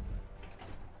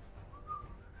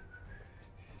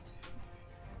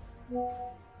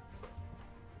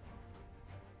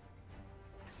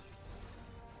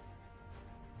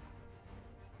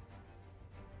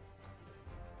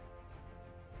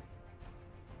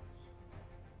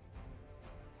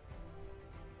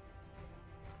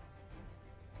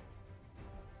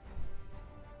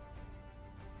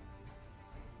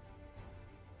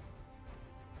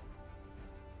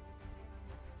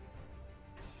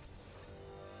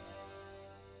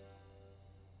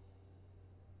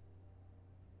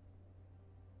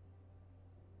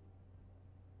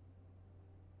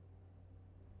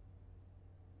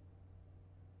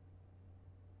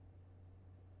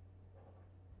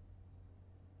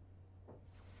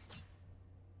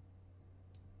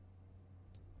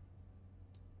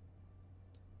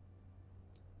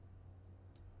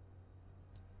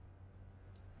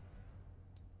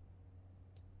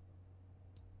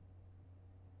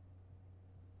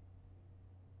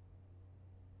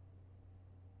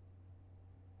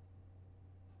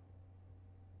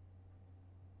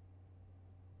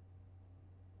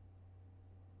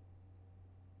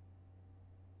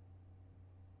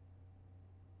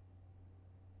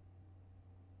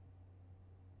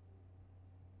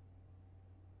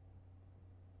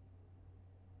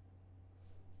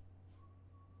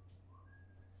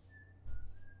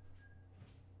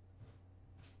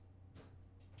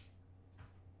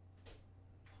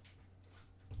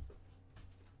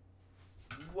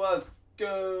 What's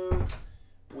good?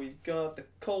 We got the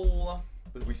cola,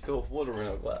 but we still have water in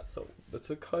our glass, so that's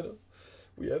a kind of.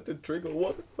 We have to drink our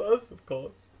water first, of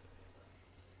course.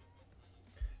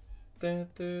 Okay.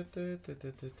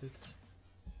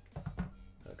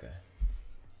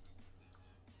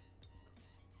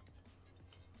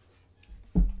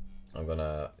 I'm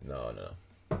gonna. No.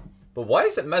 But why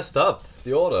is it messed up?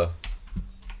 The order.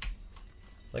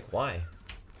 Like, why?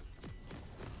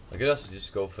 I guess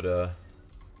just go for the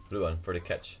blue one for the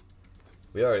catch.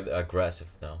 We are aggressive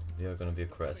now. We are gonna be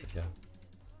aggressive, yeah.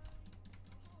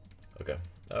 Okay.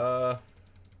 No,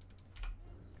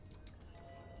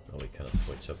 we cannot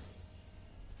switch up.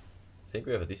 I think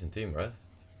we have a decent team, right?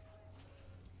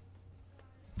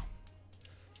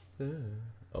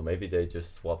 Oh, maybe they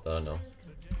just swapped. I don't know.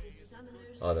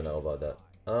 I don't know about that.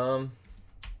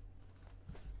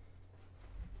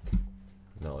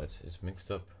 No, it's mixed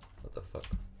up. What the fuck?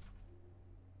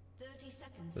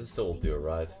 This is still do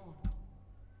right.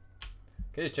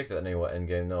 Can you check that anyway end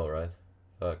game? No, right?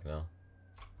 Fuck no.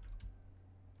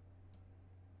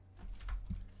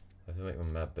 I have to make my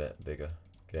map bit bigger.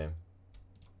 Game.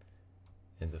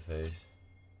 Interface.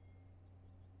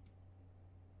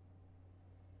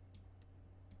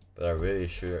 But I really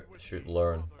should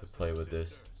learn to play with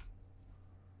this.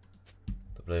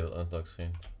 To play with unlock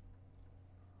screen.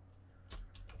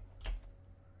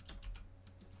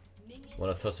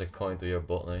 Wanna toss a coin to your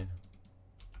bot lane?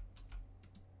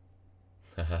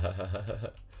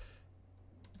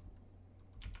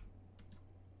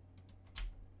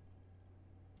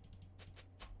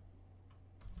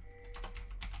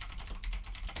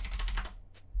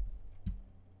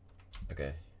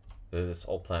 Okay, this is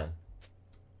all planned.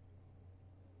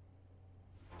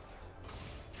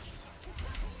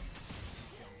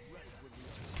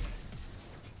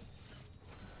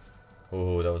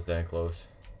 Oh, that was damn close.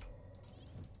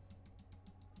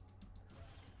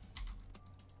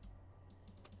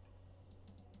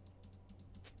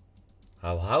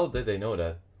 How did they know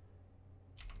that?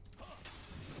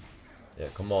 Yeah,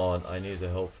 come on. I need the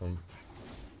help from...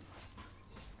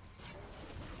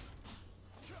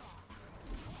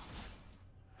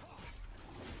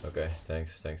 Okay,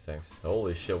 thanks.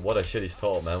 Holy shit, what a shitty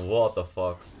stall, man. What the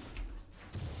fuck?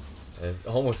 It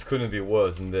almost couldn't be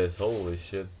worse than this. Holy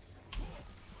shit.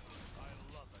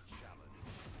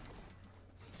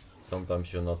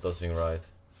 Sometimes you're not doing right.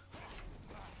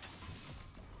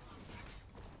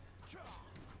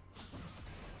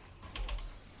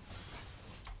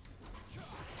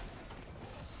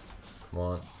 Come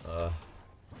on.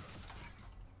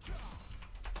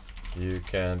 You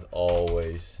can't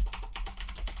always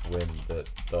win the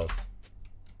toss.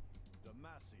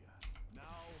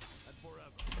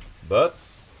 But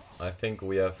I think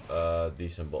we have a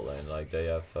decent bot lane. Like they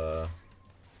have,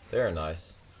 they're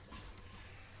nice.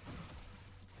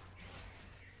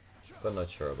 But not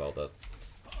sure about that.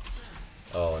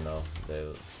 Oh no,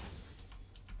 they.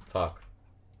 Fuck.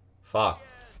 Fuck.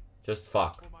 Just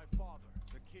fuck.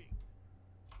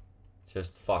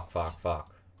 Just fuck.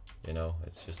 You know,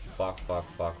 it's just fuck,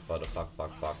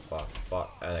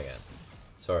 and again.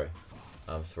 Sorry,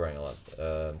 I'm swearing a lot.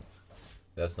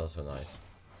 That's not so nice.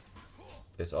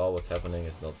 This all what's happening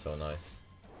is not so nice.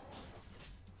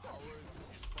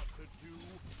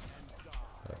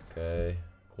 Okay,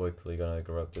 quickly gonna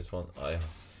grab this one.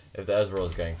 If the Ezreal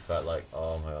is getting fat, like,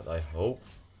 oh my god, I hope.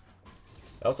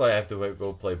 Also, I have to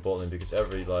go play bot lane because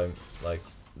every time, like,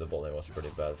 the bot lane was pretty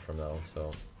bad from now,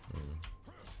 so.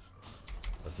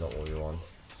 That's not what we want.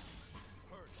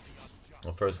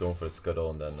 I'm first going for the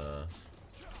scuttle and then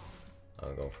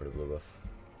I'm going for the blue buff.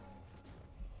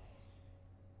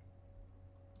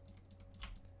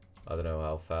 I don't know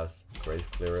how fast Grace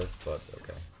Clear is, but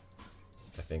okay.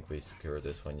 I think we secured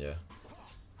this one, yeah.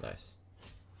 Nice.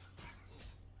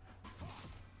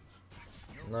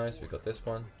 Nice, we got this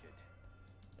one.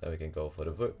 Then we can go for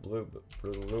the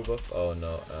blue buff. Oh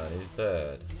no, and he's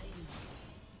dead.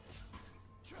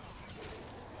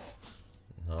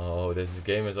 Oh, this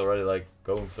game is already like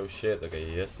going so shit. Okay,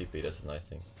 he has TP, that's a nice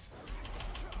thing.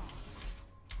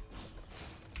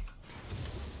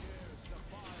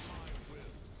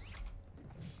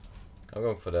 I'm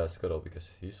going for that scuttle because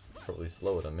he's probably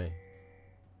slower than me.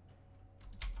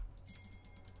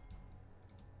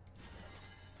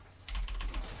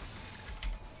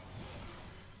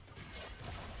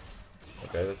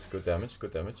 Okay, that's good damage,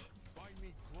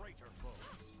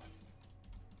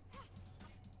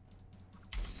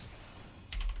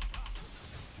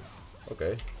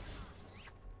 Okay.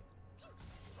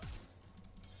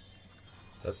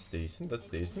 That's decent.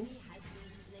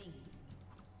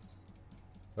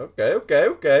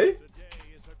 Okay.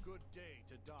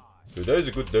 Today's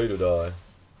a good day to die.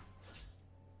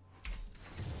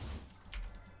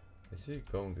 Is he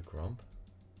going to grump?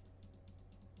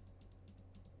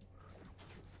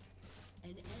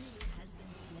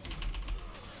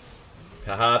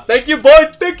 Haha, thank you boy!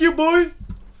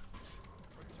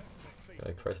 Can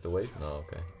I crash the wave? No,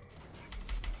 okay.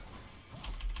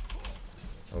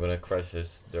 I'm gonna crash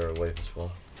their wave as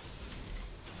well.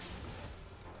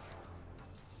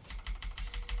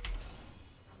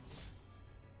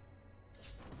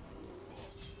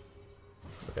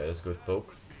 Okay, that's good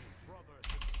poke.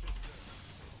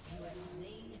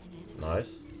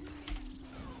 Nice.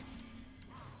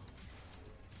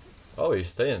 Oh, he's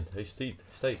staying. He stayed.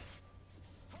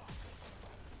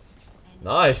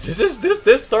 Nice.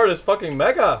 This start is fucking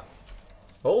mega.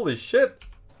 Holy shit.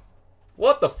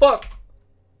 What the fuck?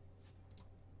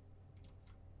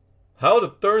 How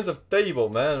the turns of table,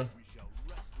 man.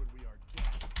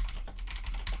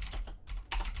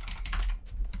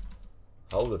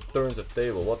 How the turns of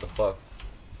table, what the fuck?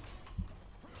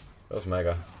 That was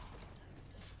mega.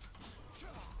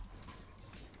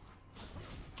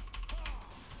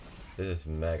 This is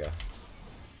mega.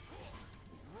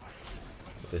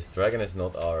 But this dragon is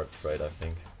not our trade, I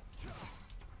think.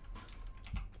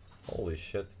 Holy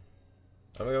shit.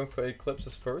 Am I going for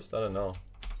Eclipses first? I don't know.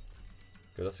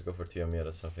 Okay, let's go for Tiamia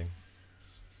or something.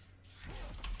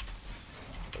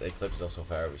 But Eclipse is also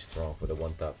very strong for the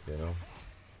one tap, you know.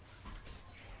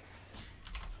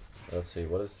 Let's see,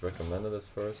 what is recommended as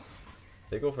first?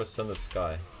 They go for Sunlit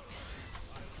Sky.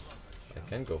 I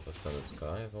can go for Sunlit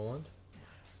Sky if I want.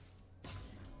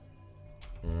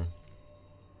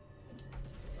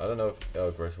 I don't know if...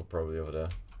 Oh, Grace will probably over there.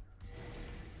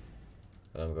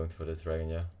 But I'm going for this dragon,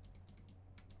 yeah.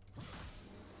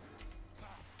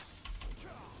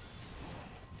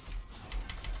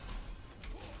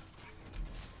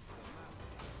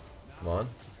 Come on.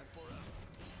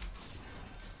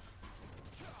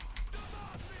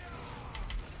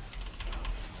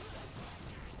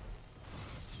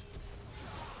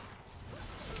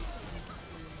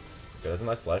 that's a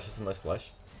nice flash, that's a nice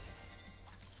flash.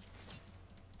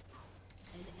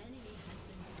 An enemy has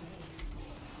been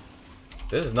slain.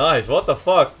 This is nice, what the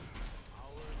fuck?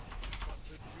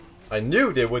 I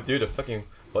knew they would do the fucking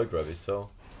void grabby, so...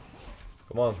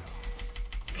 Come on.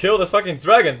 Kill this fucking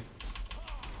dragon!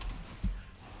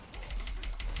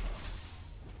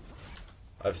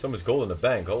 I have so much gold in the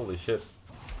bank, holy shit.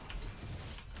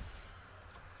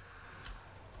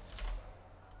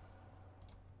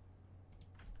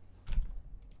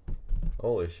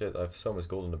 Holy shit, I have so much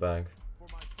gold in the bank.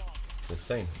 It's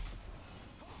insane.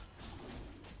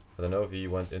 I don't know if he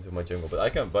went into my jungle, but I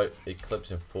can buy Eclipse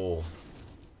in full.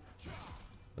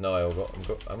 No, I'm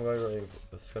going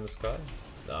for Sun Sky?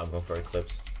 No, I'm going for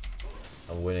Eclipse.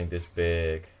 I'm winning this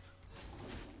big.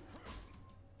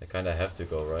 I kinda have to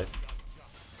go, right?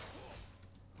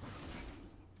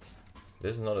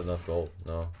 This is not enough gold,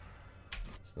 no.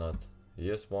 It's not.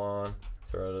 Here's one.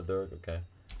 Throw the dirt, okay.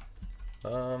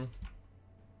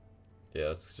 Yeah,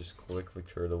 let's just quickly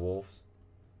clear the wolves.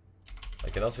 I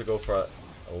can also go for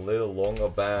a little longer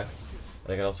back.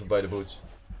 And I can also buy the boots.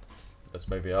 That's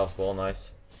maybe as well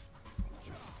nice.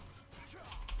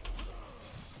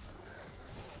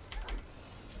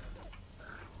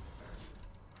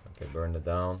 Okay, burn it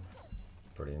down.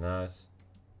 Pretty nice.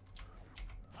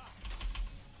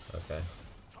 Okay.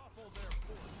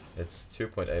 It's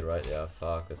 2.8, right? Yeah,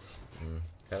 fuck. It's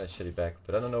kind of shitty back.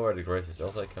 But I don't know where the grace is.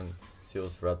 Also, I can seal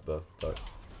his red buff, but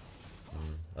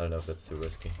I don't know if that's too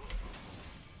risky.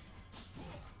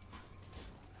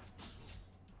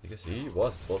 Because he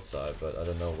was bot side, but I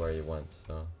don't know where he went.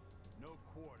 So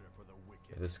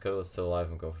if the Scuttle is still alive,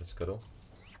 I'm going for the Scuttle.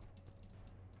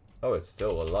 Oh, it's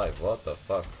still alive. What the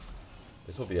fuck?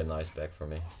 This will be a nice back for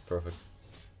me. Perfect.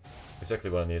 Exactly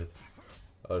what I needed.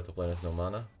 Oh, the top lane has no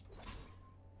mana.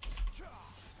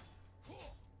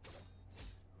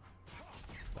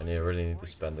 I really need to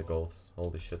spend the gold.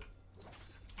 Holy shit.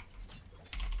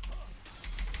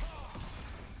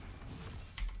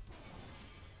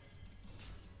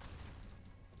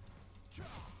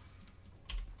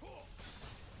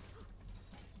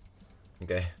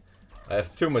 Okay. I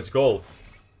have too much gold.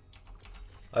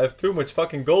 I have too much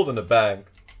fucking gold in the bank.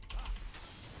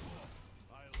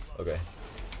 Okay.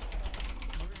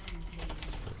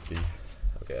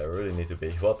 Okay, I really need to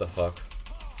be. What the fuck?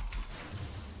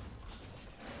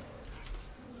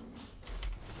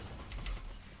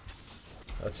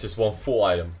 That's just one full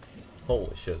item.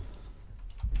 Holy shit.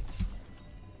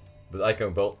 But I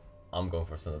can build. I'm going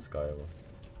for Sun and Sky.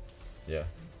 Yeah.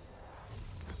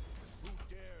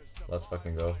 Let's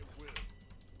fucking go.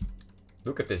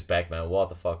 Look at this back, man. What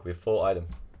the fuck? We have full item.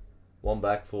 One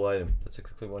back, full item. That's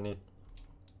exactly what I need.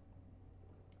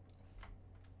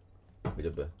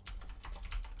 Good job,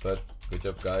 but good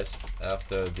job, guys.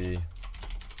 After the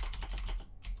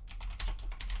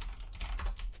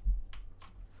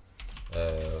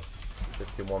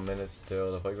 51 minutes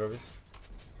till the fight grabbies.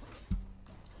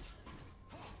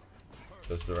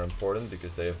 Those are important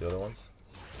because they have the other ones.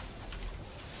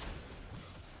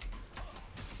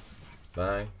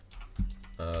 Bang.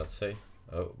 Let's see.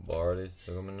 Oh, Bard is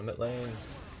still in the mid lane.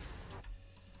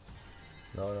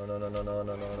 No, no, no, no, no, no,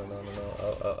 no, no, no, no, no, no.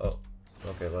 Oh, oh, oh.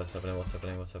 Okay, what's happening? What's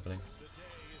happening? What's happening?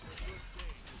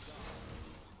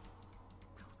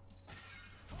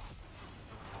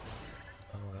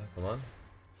 Oh my god, come on.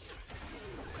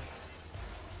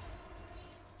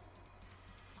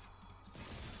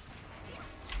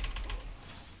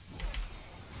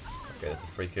 Okay, that's a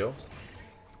free kill.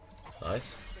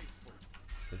 Nice.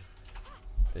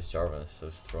 This Jarvan is so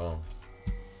strong.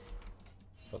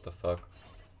 What the fuck?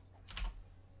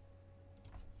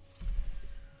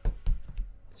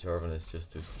 Jarvan is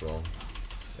just too strong.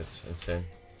 It's insane.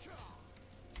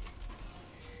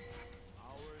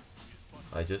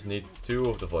 I just need 2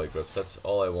 of the void grips. That's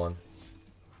all I want.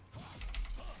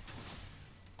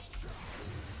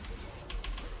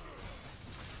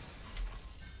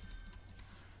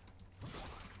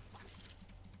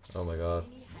 Oh my god.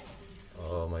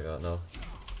 Oh my god, no.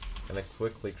 Can I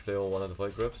quickly kill one of the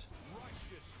void grips?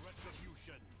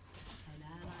 An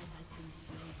ally has been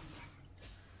slain.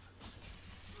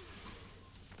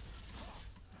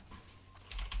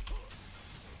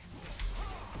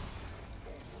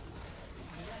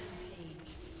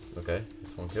 Okay,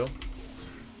 it's 1 kill.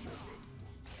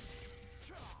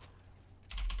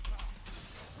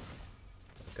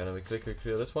 Can we quickly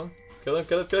kill this one? Kill him,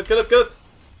 kill it, kill it, kill it, kill it!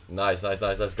 Nice, nice,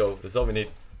 nice, let's go. That's all we need.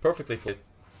 Perfectly played.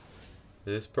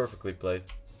 This is perfectly played.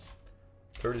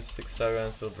 36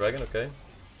 seconds till dragon, okay.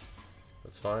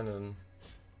 That's fine, and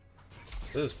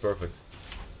this is perfect.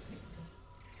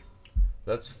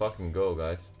 Let's fucking go,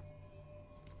 guys.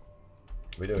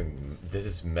 We're doing. This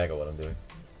is mega what I'm doing.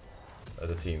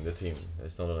 The team.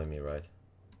 It's not only me, right?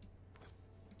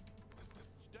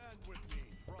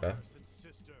 Okay.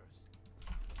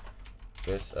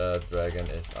 This dragon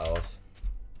is ours.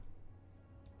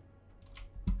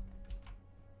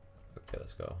 Okay,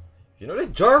 let's go. You know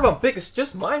that Jarvan pick is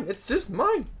just mine. It's just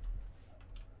mine.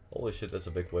 Holy shit, that's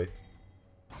a big wave.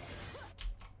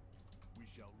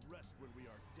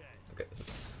 Okay,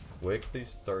 let's quickly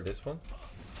start this one.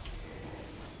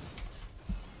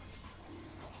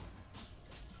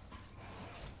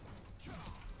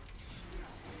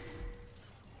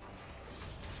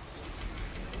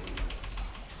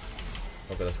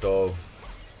 Okay, let's go.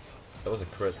 That was a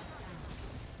crit.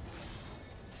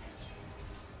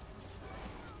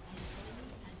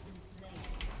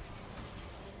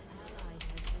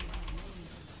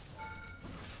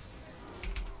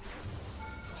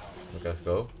 Okay, let's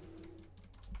go.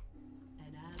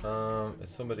 Is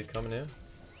somebody coming here?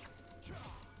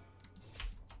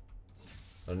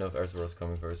 I don't know if Ezreal's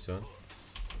coming very soon.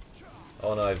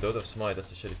 Oh no, I don't have smite,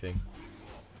 that's a shitty thing.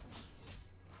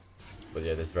 But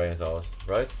yeah, this dragon's ours,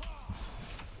 right?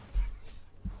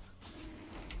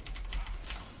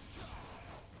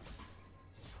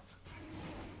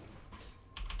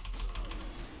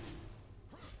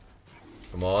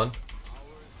 Come on.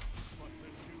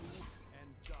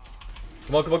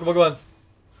 Come on, come on, come on, come on.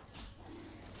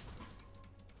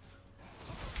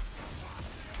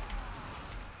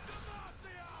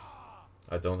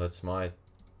 I don't have smite.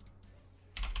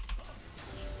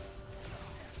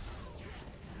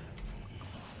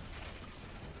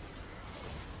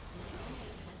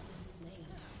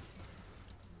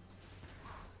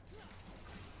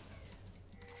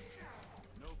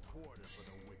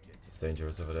 It's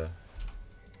dangerous over there.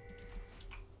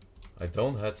 I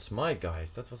don't have smite,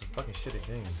 guys. That was a fucking shitty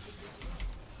thing.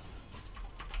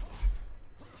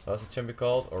 How's the champion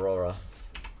called? Aurora.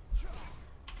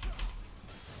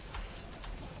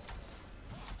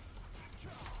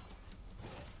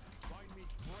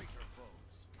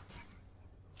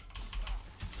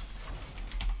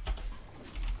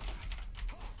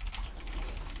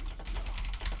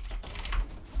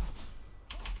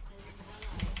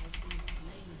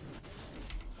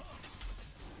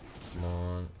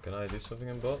 Can I do something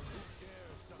in bot?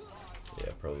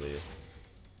 Yeah, probably is.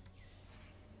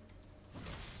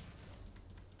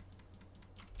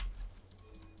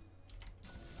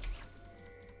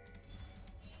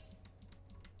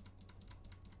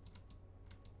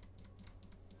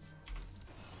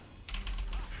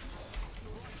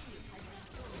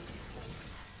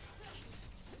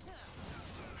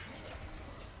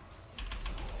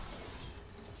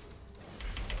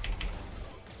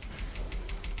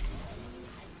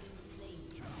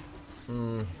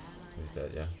 He's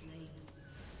dead, yeah.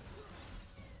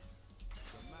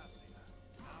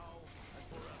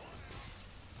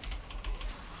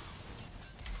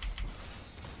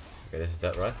 Okay, this is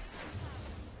that, right?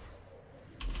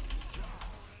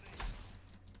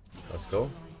 Let's go.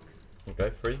 Okay,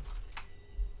 free.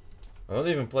 I'm not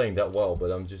even playing that well, but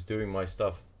I'm just doing my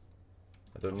stuff.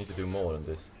 I don't need to do more than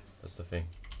this. That's the thing.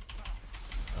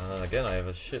 And then again, I have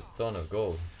a shit ton of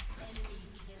gold.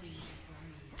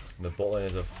 The bot lane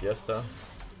is a fiesta.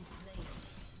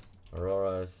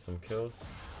 Aurora has some kills.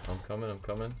 I'm coming, I'm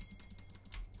coming.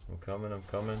 I'm coming, I'm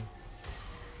coming.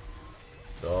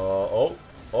 So,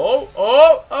 oh!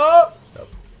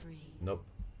 Nope. Nope.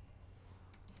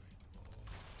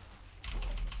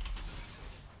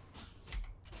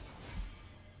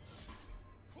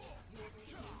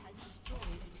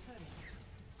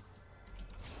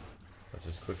 Let's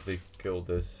just quickly kill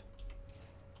this.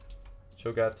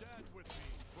 Cho'Gath.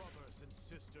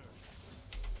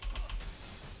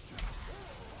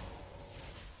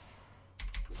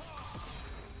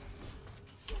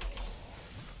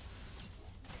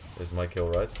 This is my kill,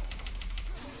 right?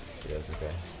 Yes,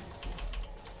 okay.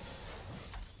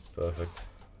 Perfect.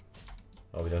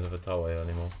 Oh, we don't have a tower here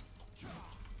anymore.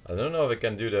 I don't know if I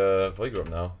can do the Void Grub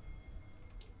now.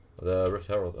 The Rift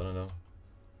Herald, I don't know.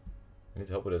 I need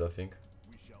help with it, I think.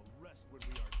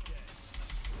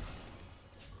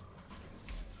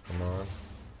 Come on.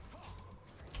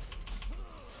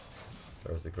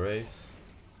 There's the Graves.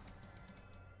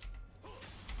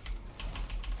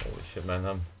 Holy shit, man,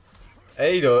 I'm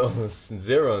 8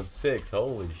 0 and 6.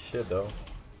 Holy shit, though.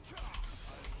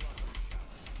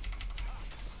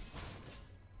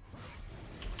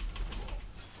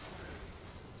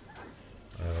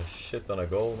 I have a shit ton of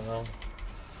gold now.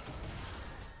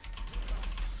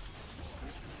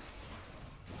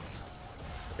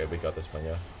 Okay, we got this one,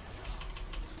 yeah.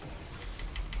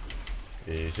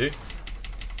 Easy.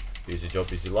 Easy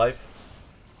job, easy life.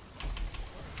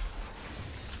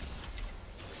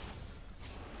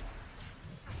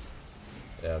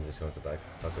 Yeah, I'm just going to back.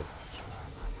 Fuck it.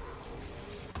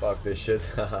 Fuck this shit.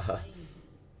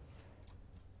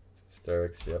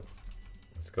 Hysterics, yep.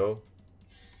 Let's go.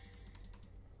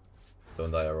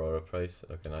 Don't die Aurora price.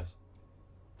 Okay, nice.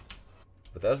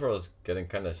 But Ezreal is getting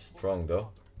kind of strong though.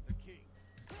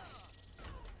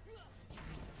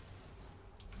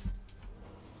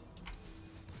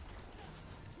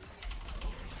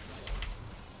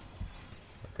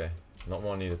 Okay, not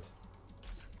more needed.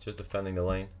 Just defending the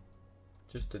lane.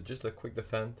 Just a quick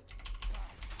defend.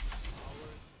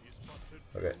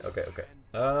 Okay, okay, okay.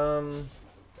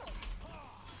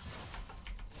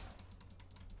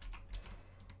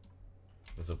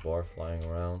 There's a bar flying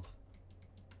around.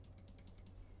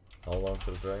 How long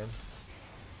for the dragon?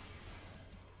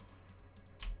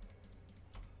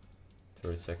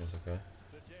 30 seconds, okay.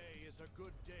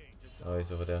 Oh,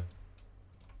 he's over there.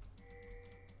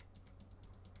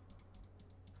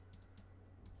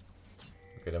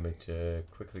 Okay, let me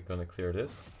quickly gonna clear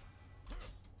this.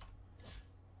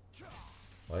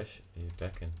 Why is he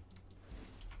back in?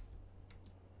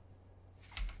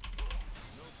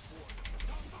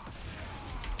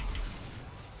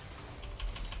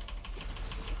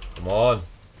 Come on!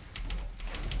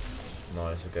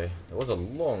 Nice, okay. It was a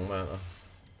long man.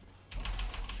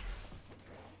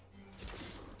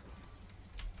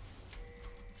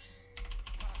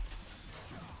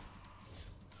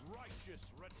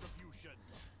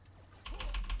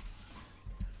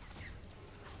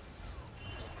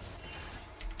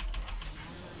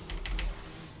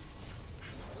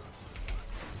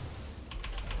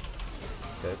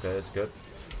 Okay, that's good.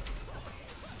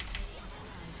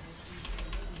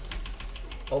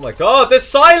 Oh my god, there's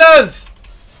silence!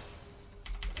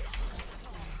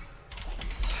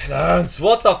 Silence,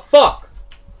 what the fuck?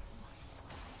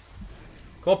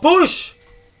 Come on, push!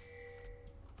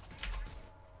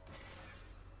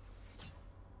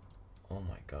 Oh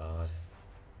my god.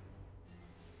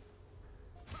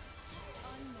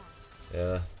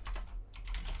 Yeah.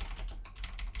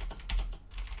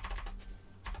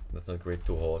 Let's not great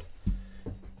too hard.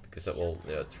 Because that will,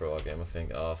 yeah, throw our game, I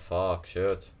think. Oh fuck,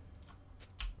 shit.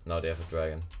 Now they have a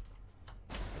dragon.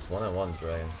 It's 1-on-1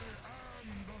 dragons.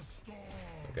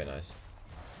 Okay, nice.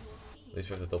 At least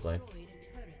we have the top lane.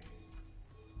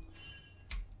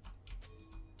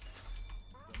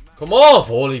 Come on,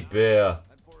 holy bear!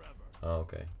 Oh,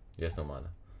 okay. He has no mana.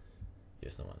 He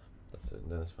has no mana. That's it,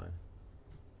 then it's fine.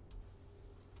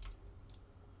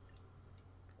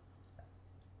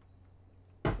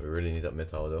 We really need that mid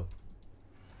tower though.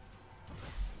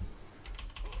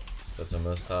 That's a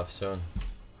must have soon.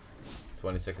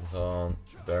 20 seconds on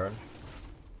Baron.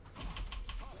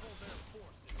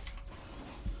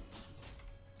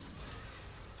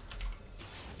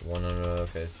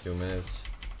 Okay, it's 2 minutes.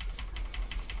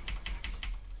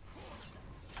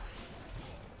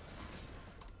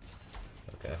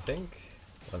 Okay, I think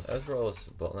when Ezreal is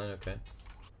bot lane, okay.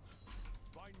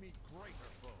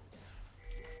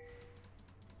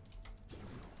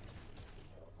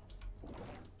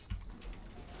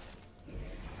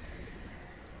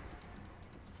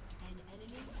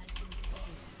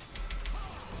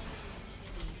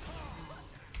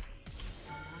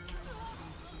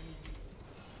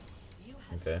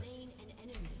 Okay.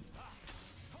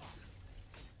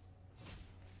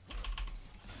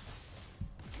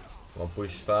 Come on,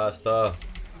 push faster.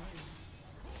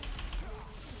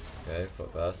 Okay,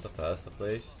 faster, faster,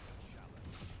 please.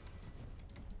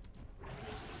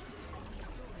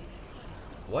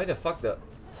 Why the fuck the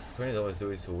screen is always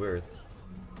doing so weird?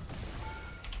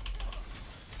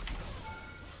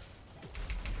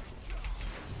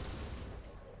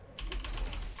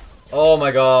 Oh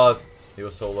my god, he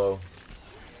was so low.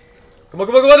 Come on,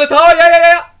 come on, come on, the tower! Yeah, yeah,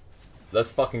 yeah!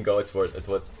 Let's fucking go, it's worth it, it's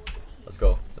worth it. Let's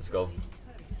go, let's go.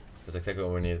 That's exactly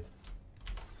what we needed.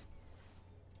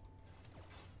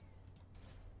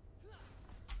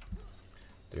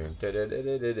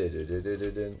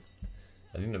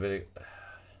 I need a bit.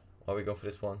 Why are we going for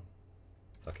this one?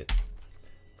 Fuck it.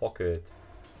 Fuck it.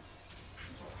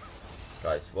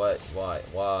 Guys, why?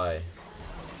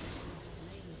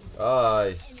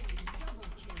 Guys.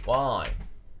 Why?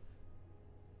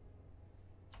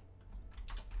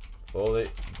 Fully,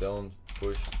 don't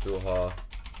push too hard.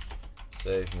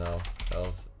 Save now.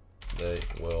 Else they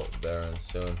will Baron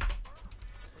soon.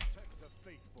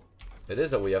 It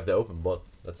is that we have the open bot.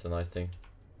 That's a nice thing.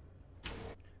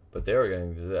 But they're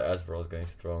getting, Ezreal is getting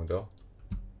strong though.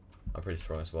 I'm pretty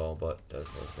strong as well, but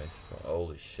Ezreal is getting strong.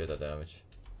 Holy shit, that damage.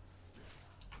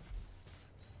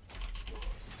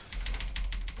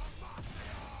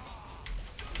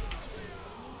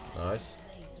 Nice.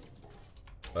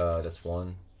 That's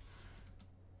one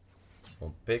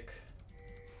pick.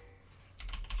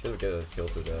 Should get a kill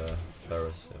to the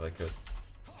Paris if I could.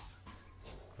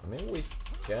 I mean we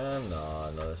can.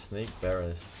 No, the sneak Baron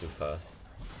is too fast.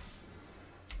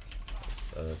 It's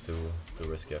too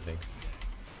risky, I think.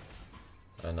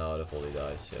 And now the volley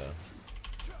dies. Yeah.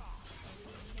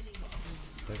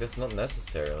 Like that's not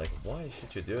necessary. Like why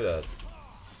should you do that?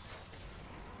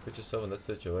 Put yourself in that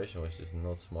situation, which is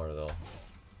not smart at all.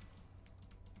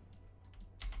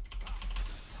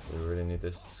 We really need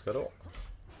this scuttle.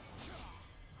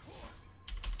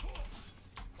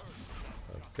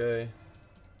 Okay.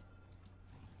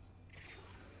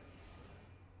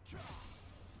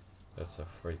 That's a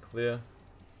free clear.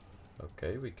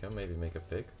 Okay, we can maybe make a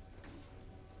pick.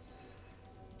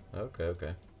 Okay,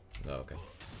 okay. No, okay.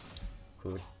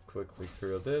 Quickly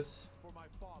clear this.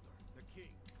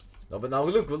 No, but now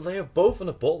look, they are both on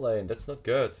the bot lane. That's not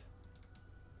good.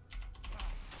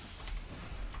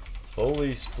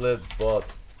 Holy split bot.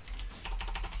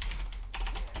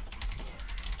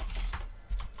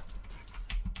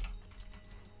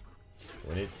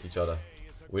 We need each other.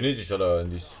 We need each other in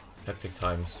these hectic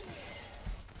times.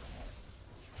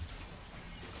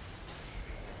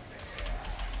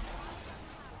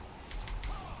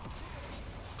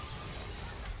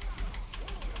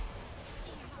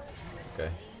 Okay.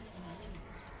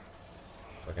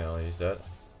 I can only use that.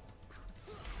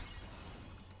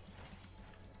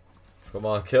 Come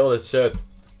on, kill this shit.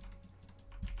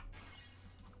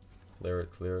 Clear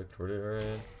it, clear it, clear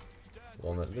it.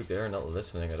 1 minute. Look, they're not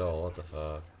listening at all. What the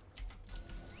fuck?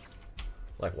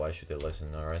 Like, why should they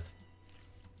listen? Alright.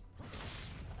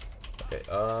 Okay,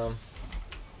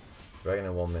 Dragon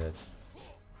in 1 minute.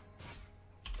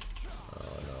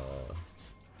 Oh no.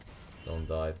 Don't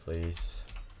die, please.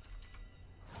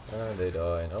 And they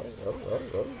die. Oh, oh, oh,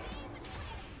 oh.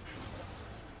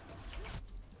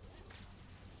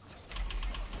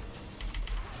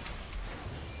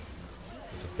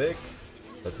 That's a pick.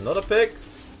 That's another pick.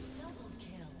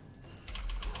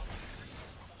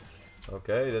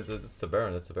 Okay, that's the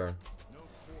Baron. That's the Baron.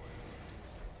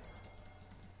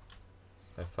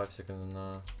 I have 5 seconds.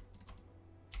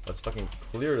 Let's fucking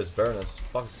clear this Baron as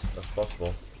fast as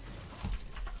possible.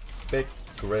 Pick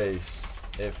Graves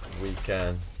if we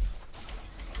can.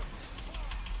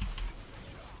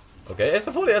 Okay, as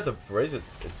the volley has a raise,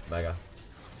 it's mega.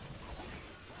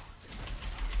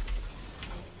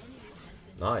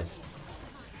 Nice.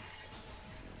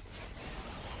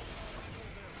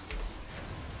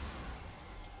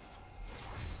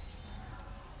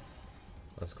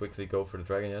 Let's quickly go for the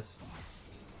dragon, yes.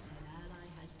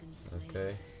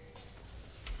 Okay.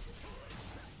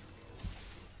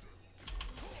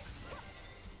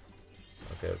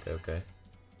 Okay.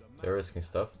 They're risking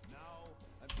stuff.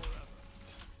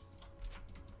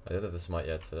 I didn't have the smite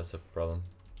yet, so that's a problem.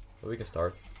 But we can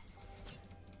start.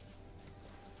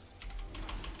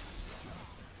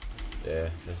 Yeah,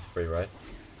 this is free, right?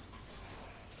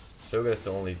 Shogun is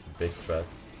the only big threat.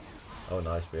 Oh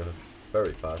nice, we have it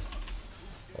very fast.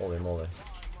 Holy moly.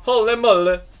 Holy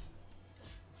moly!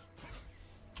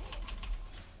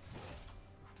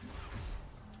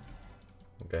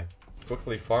 Okay,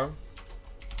 quickly farm.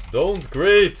 Don't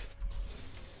greed!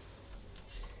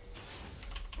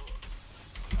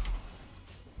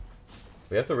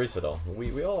 We have to reset all.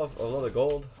 We all have a lot of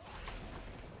gold.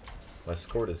 My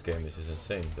score this game is just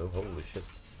insane though, holy shit.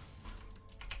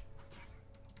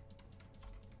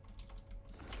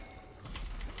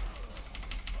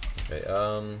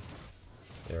 Okay,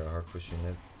 they're hard pushing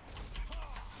it.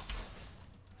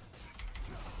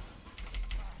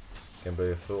 Can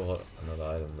be a full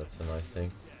another item, that's a nice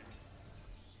thing.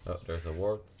 Oh, there's a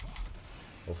ward.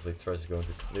 Hopefully Trash is going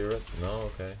to clear it. No,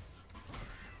 okay.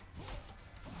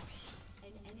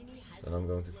 Then I'm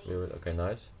going to clear it. Okay,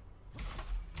 nice.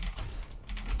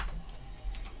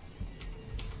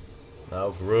 Now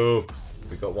group.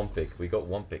 We got one pick. We got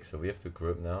one pick, so we have to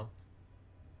group now.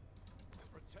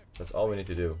 That's all we need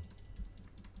to do.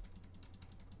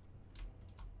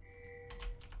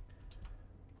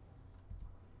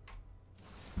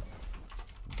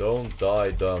 Don't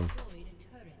die, dumb.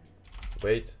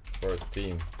 Wait for a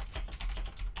team.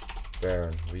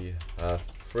 Baron, we have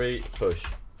free push.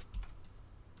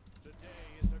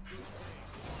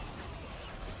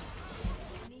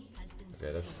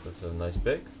 Okay, that's a nice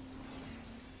pick.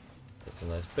 That's a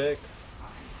nice pick.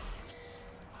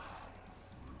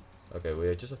 Okay,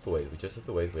 we just have to wait. We just have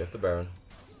to wait. We have the Baron.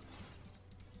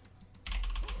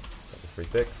 That's a free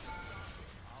pick.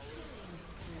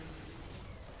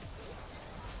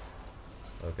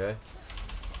 Okay.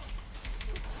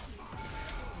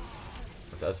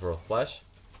 Let's ask for a flash.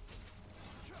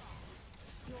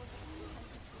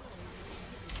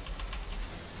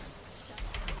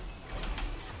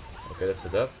 Okay, that's the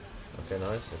death. Okay,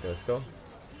 nice. Okay, let's go.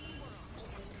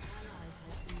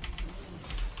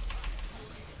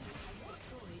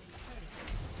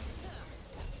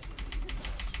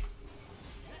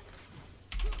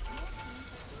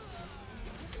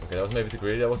 Okay, that was maybe too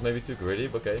greedy. That was maybe too greedy,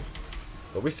 but okay.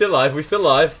 But we still alive. We still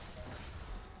alive.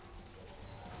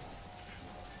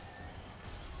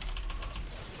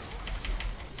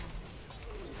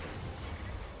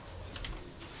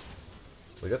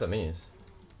 We got the minions.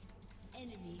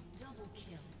 Enemy double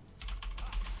kill.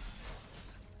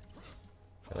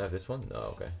 Can I have this one? No,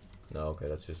 okay. No, okay,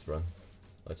 let's just run.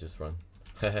 Let's just run.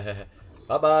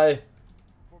 Bye bye!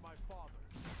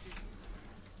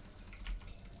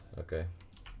 Okay.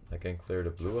 I can clear the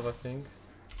blue buff, I think.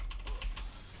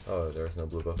 Oh, there's no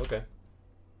blue buff. Okay.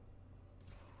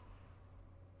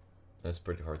 That's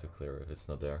pretty hard to clear if it's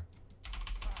not there.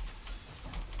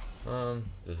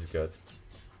 This is good.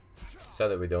 Sad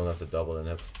that we don't have the double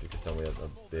inhib, because then we have a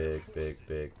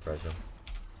big pressure.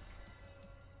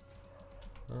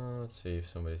 Let's see if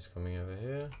somebody's coming over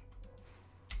here.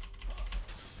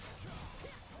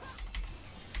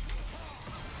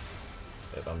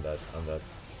 Yep, I'm dead. I'm dead.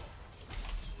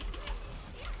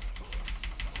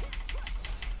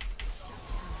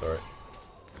 Sorry.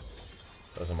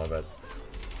 That wasn't my bad.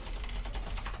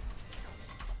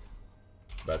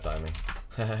 Bad timing.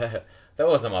 That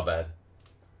wasn't my bad.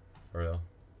 For real.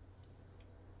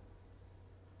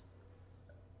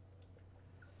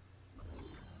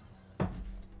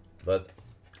 But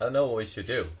I don't know what we should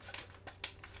do.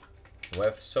 We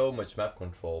have so much map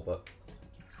control, but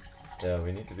yeah,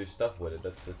 we need to do stuff with it.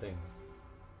 That's the thing.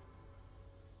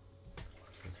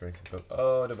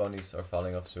 Oh, the bounties are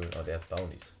falling off soon. Oh, they have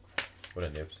bounties. What a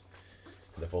nibs.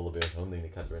 De volle weer hunting,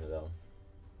 ik ga het erin down.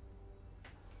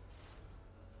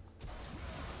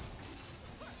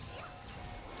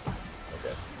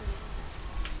 Okay.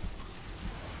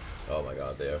 Oh my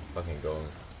god, they are fucking going.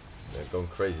 They're going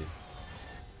crazy.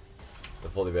 The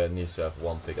Volibear needs to have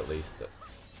one pick at least.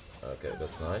 Okay,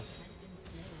 that's nice.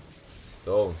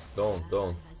 Don't.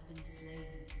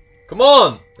 Come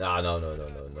on! Ah, no.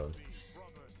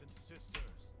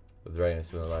 The dragon is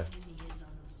still alive.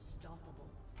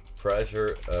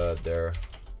 Pressure their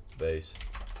base.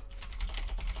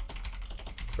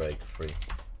 Break free.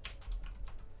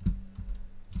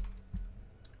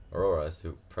 Aurora has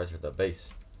to pressure the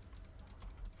base.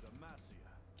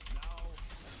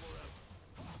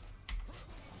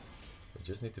 We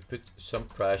just need to put some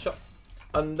pressure.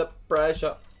 Under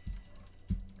pressure.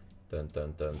 Dun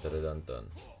dun dun dun dun dun.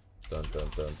 Dun dun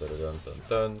dun dun dun dun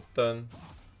dun dun.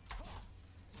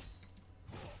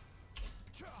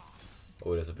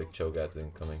 Oh, there's a big Cho'Gath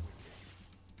incoming.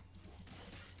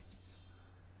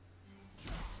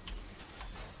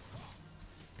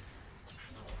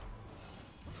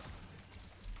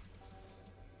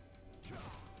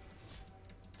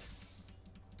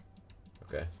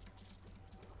 Okay.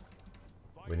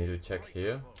 We need to check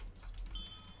here.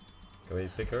 Can we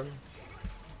pick her?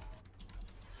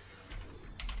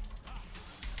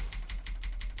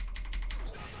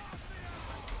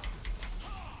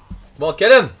 Well,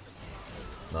 get him!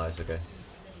 Nice, okay.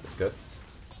 That's good.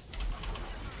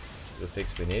 The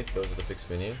picks we need, those are the picks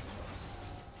we need.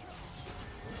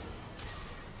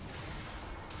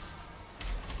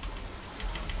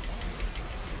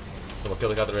 Come on, kill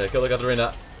the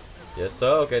Katarina, Yes,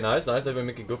 sir, okay, nice. We're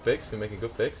making good picks,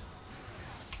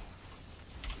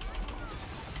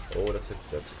 Oh, that's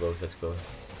close,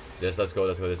 Yes, let's go,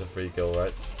 there's a free kill,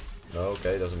 right? No,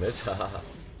 okay, doesn't miss.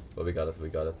 But we got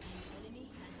it.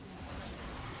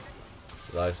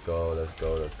 Let's go.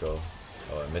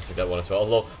 Oh, I'm missing that one as well.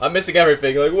 Lol. I'm missing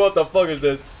everything. Like, what the fuck is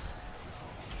this?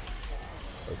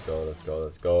 Let's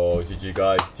go. GG,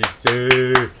 guys.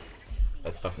 GG.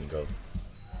 Let's fucking go.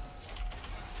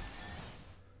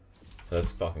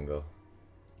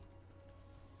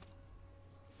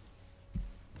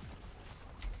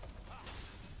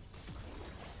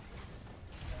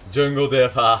 Jungle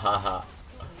death. Hahaha.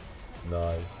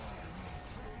 Nice.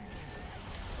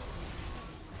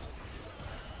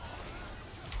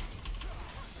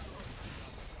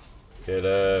 Get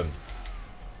him.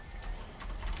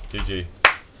 GG.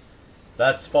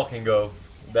 Let's fucking go.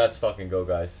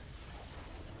 Guys.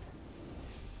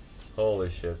 Holy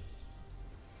shit.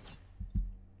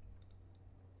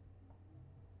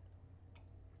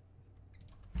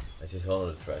 I just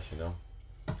honor the trash, you know?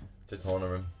 Just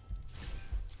honor him.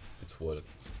 It's worth it.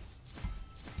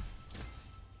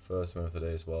 First win of the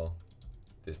day as well.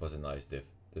 This was a nice div.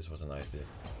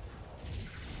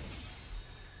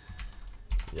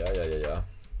 Yeah.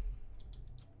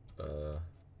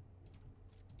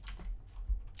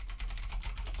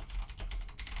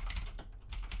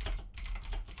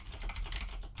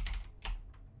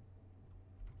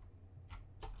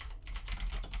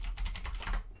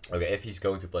 Okay, if he's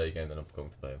going to play again, then I'm going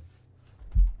to play him.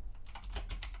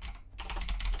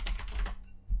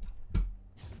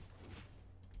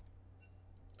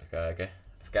 Okay.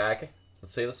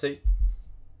 Let's see.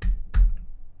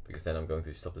 Because then I'm going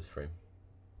to stop the stream.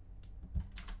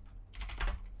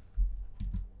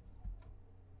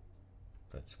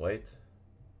 Let's wait.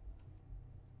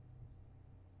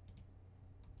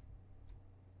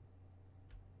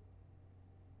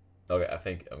 Okay, I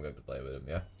think I'm going to play with him,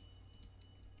 yeah?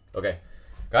 Okay.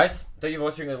 Guys, thank you for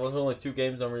watching. It was only 2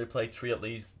 games, I really played 3 at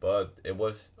least, but it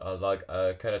was like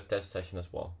a kind of test session as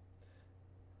well.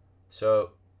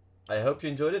 So, I hope you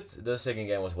enjoyed it. The second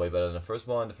game was way better than the first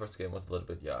one. The first game was a little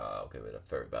bit, with a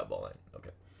very bad ball line.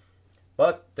 Okay.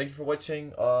 But, thank you for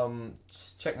watching.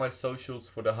 Just check my socials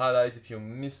for the highlights if you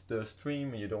missed the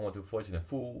stream and you don't want to watch it in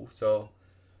full. So,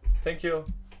 thank you,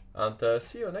 and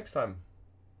see you next time.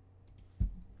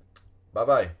 Bye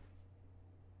bye.